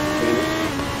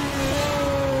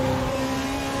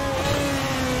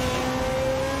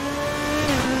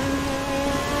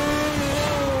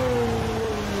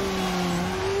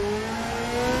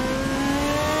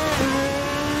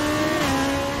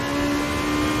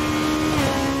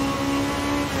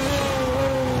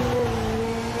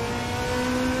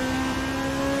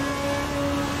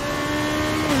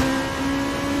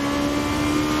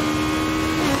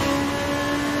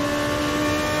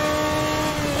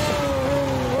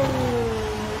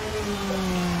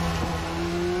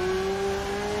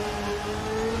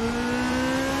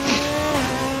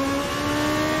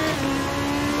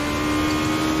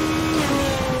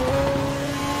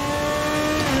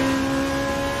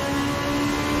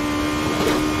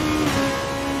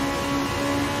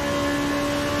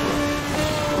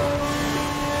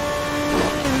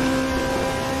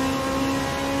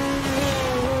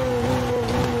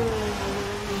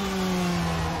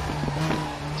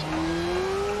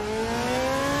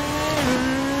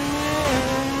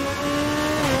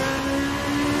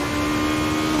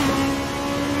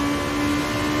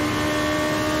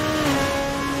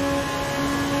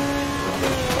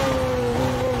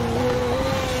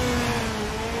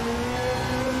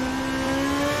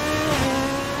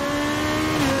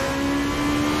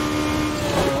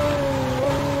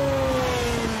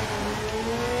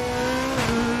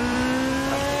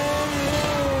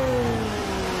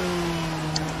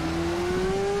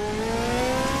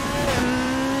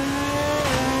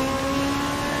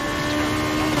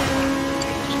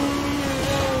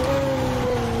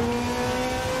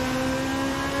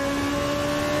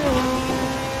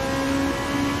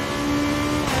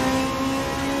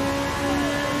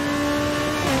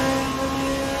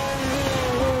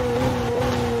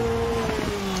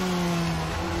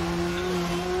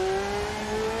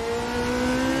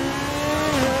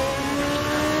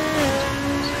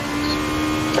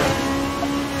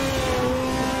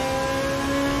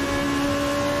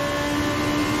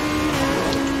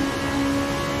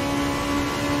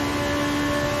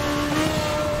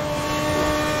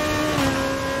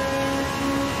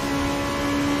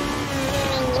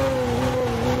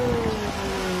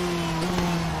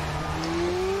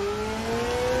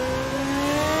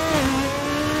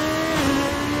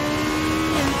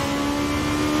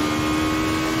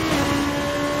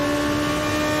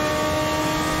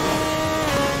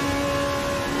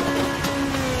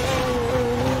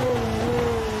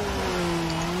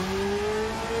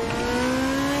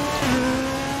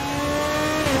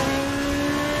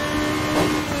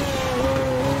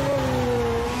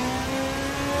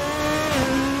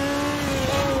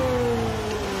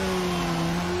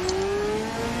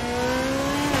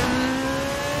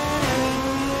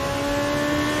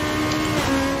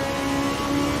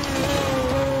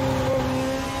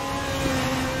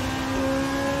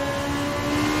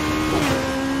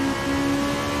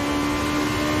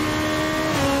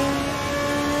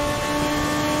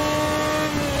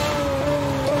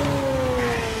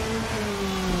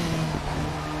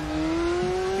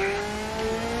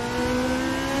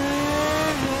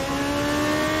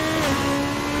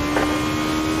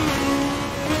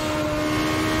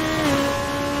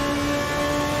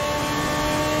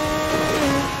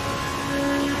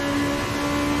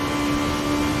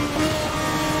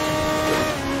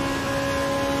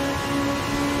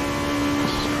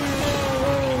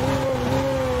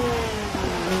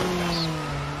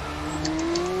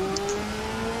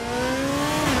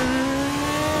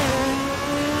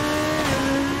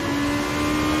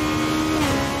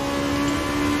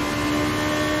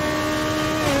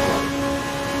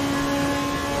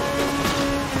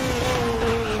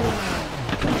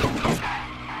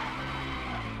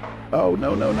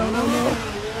 no, no, no, no, no, no.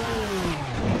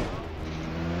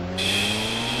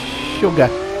 Sugar.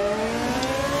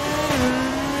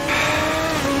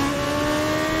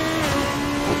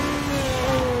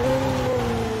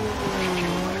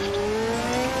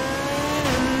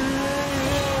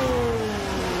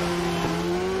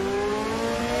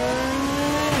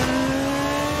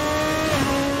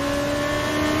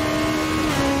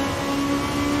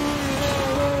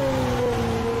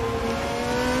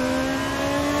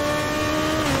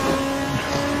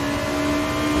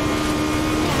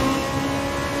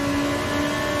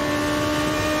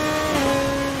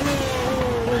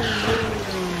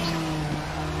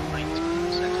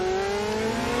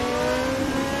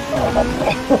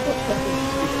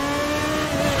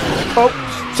 Oh,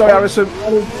 sorry, Harrison.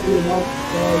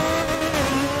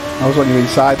 I was on your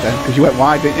inside then, because you went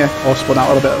wide, didn't you? Or spun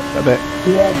out a bit.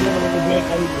 Yeah, a little bit.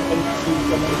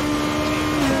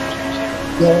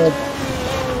 Yeah.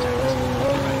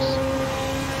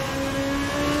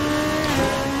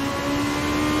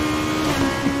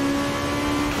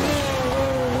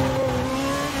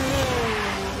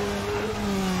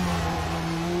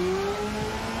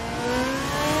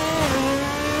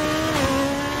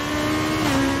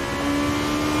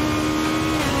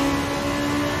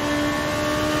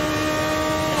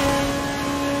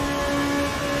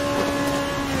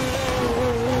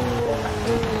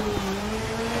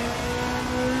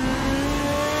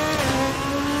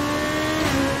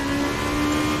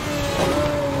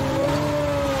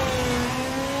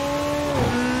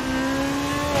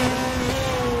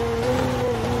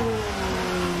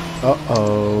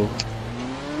 Uh-oh.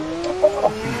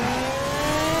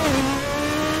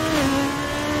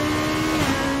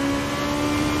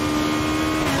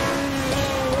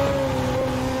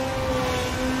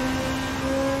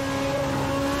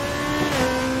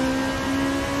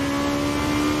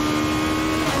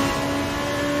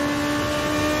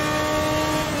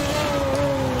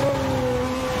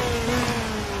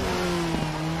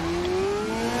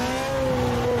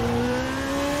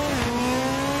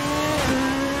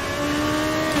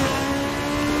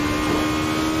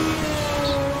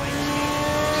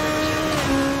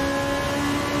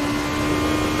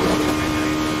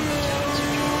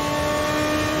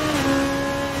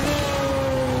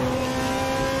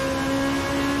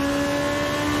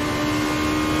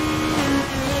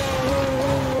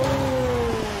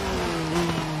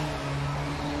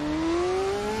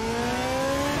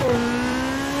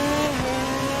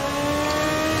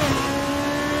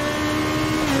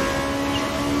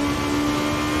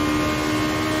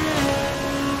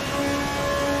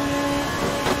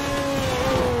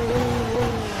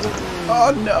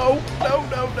 Oh no! No,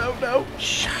 no, no, no!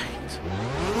 Shite!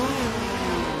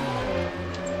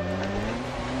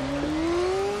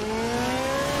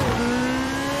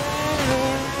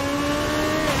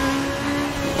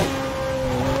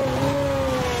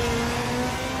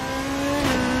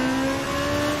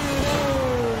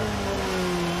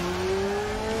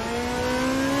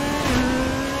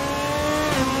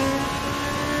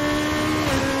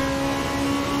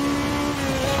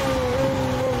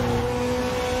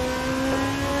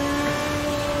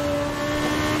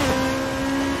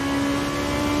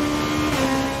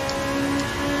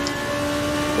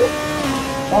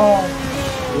 Oh,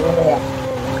 yeah.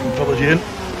 Fucking followed you in.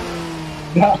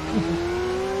 Yeah.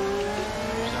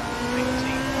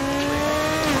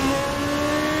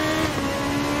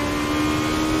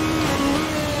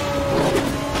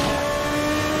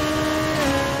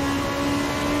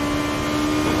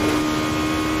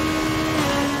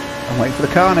 I'm waiting for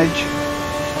the carnage.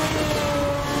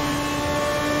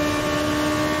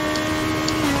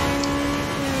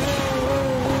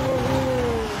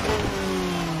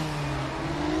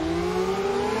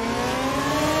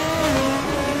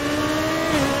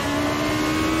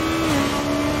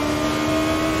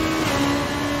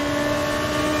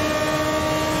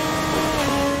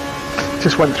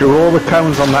 Just went through all the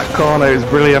cones on that corner. It was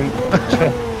brilliant.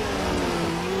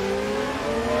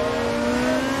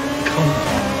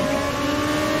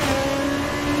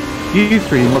 You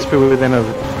three must be within a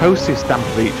postage stamp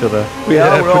of each other. We Yeah,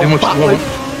 are, we're pretty all much battling.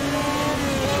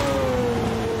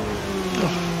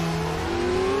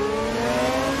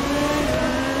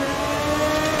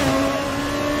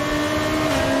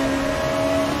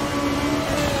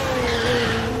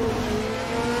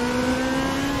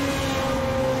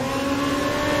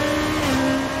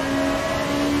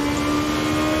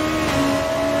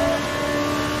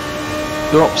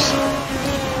 Drops.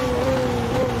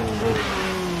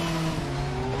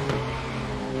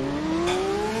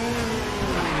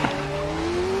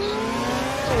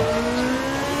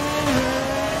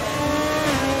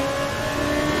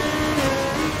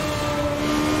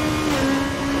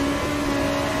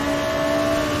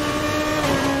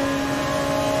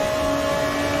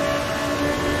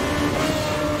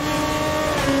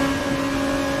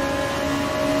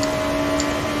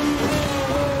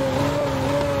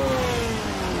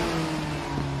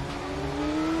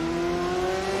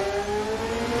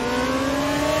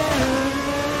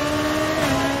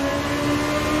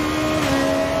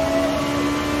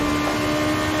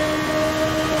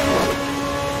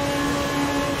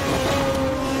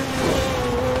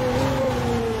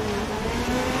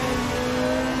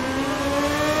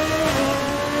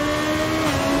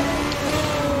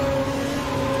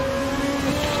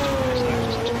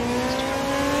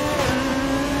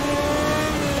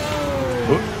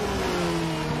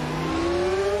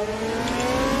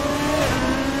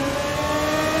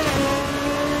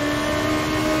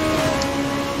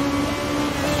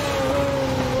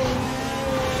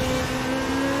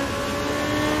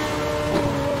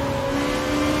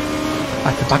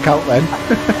 had to back out then.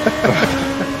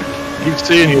 Keep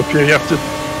seeing you up here. You have to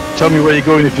tell me where you're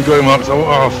going if you're going, Mark.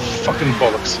 Oh, fucking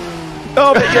bollocks.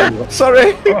 Oh, but yeah,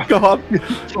 sorry. Go on.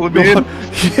 Follow me in.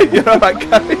 You're alright,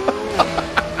 carry on.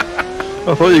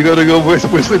 I thought you were going to go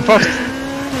whistling past.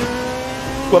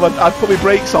 Well, I'd put my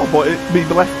brakes on, but my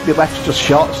left's just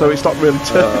shot, so it's not really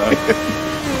turning.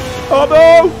 Oh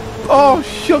no! Oh,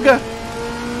 sugar!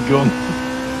 Gone.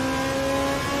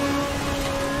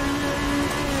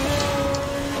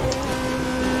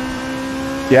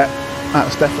 Yeah,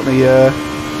 that's definitely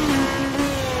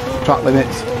track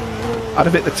limits. I'd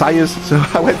have hit the tyres, so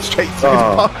I went straight to his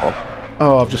block.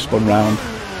 Oh, I've just spun round.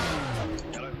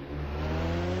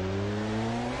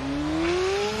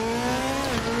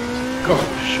 God,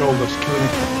 shoulders killing me.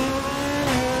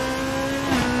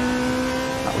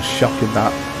 That was shocking,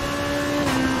 that.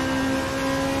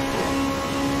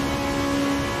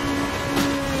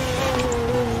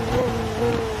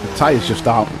 The tyres just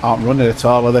aren't running at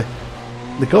all, are they?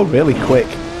 They go really quick.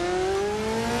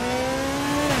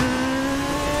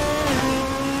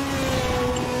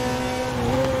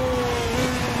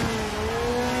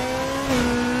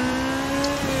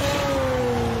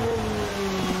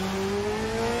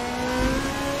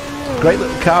 Great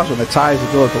little cars when the tyres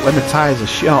are good, but when the tyres are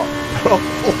shot,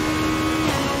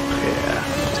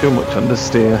 Yeah, too much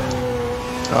understeer.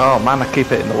 Oh man, I keep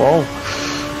hitting the wall.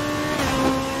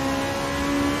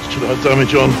 Should have had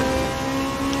damage on.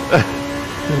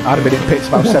 I'd have been in pits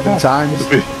about 7 times.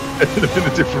 It'd have been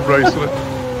a different race, wouldn't it?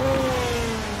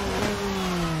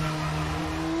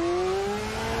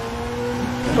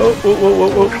 Oh.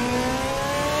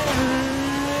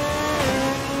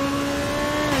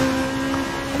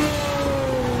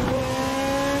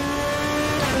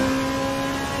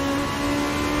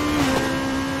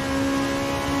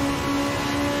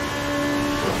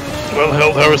 Well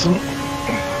held, Harrison.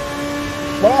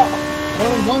 Well,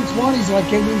 only 120s and I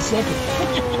came in second.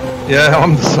 Yeah,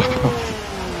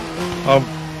 I'm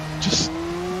just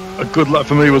a good lap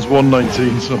for me was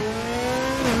 119. So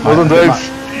well done,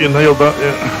 Dave. You nailed that.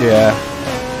 Yeah.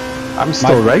 I'm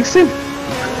still racing.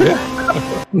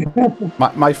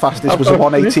 My fastest was a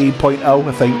 118.0,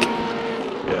 I think.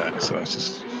 Yeah, so that's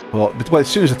just. But well, as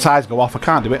soon as the tyres go off, I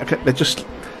can't do it. They just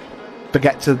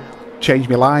forget to change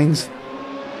my lines.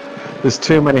 There's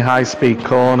too many high-speed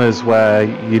corners where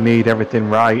you need everything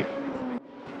right.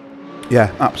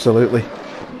 Yeah, absolutely.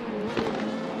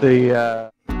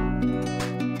 The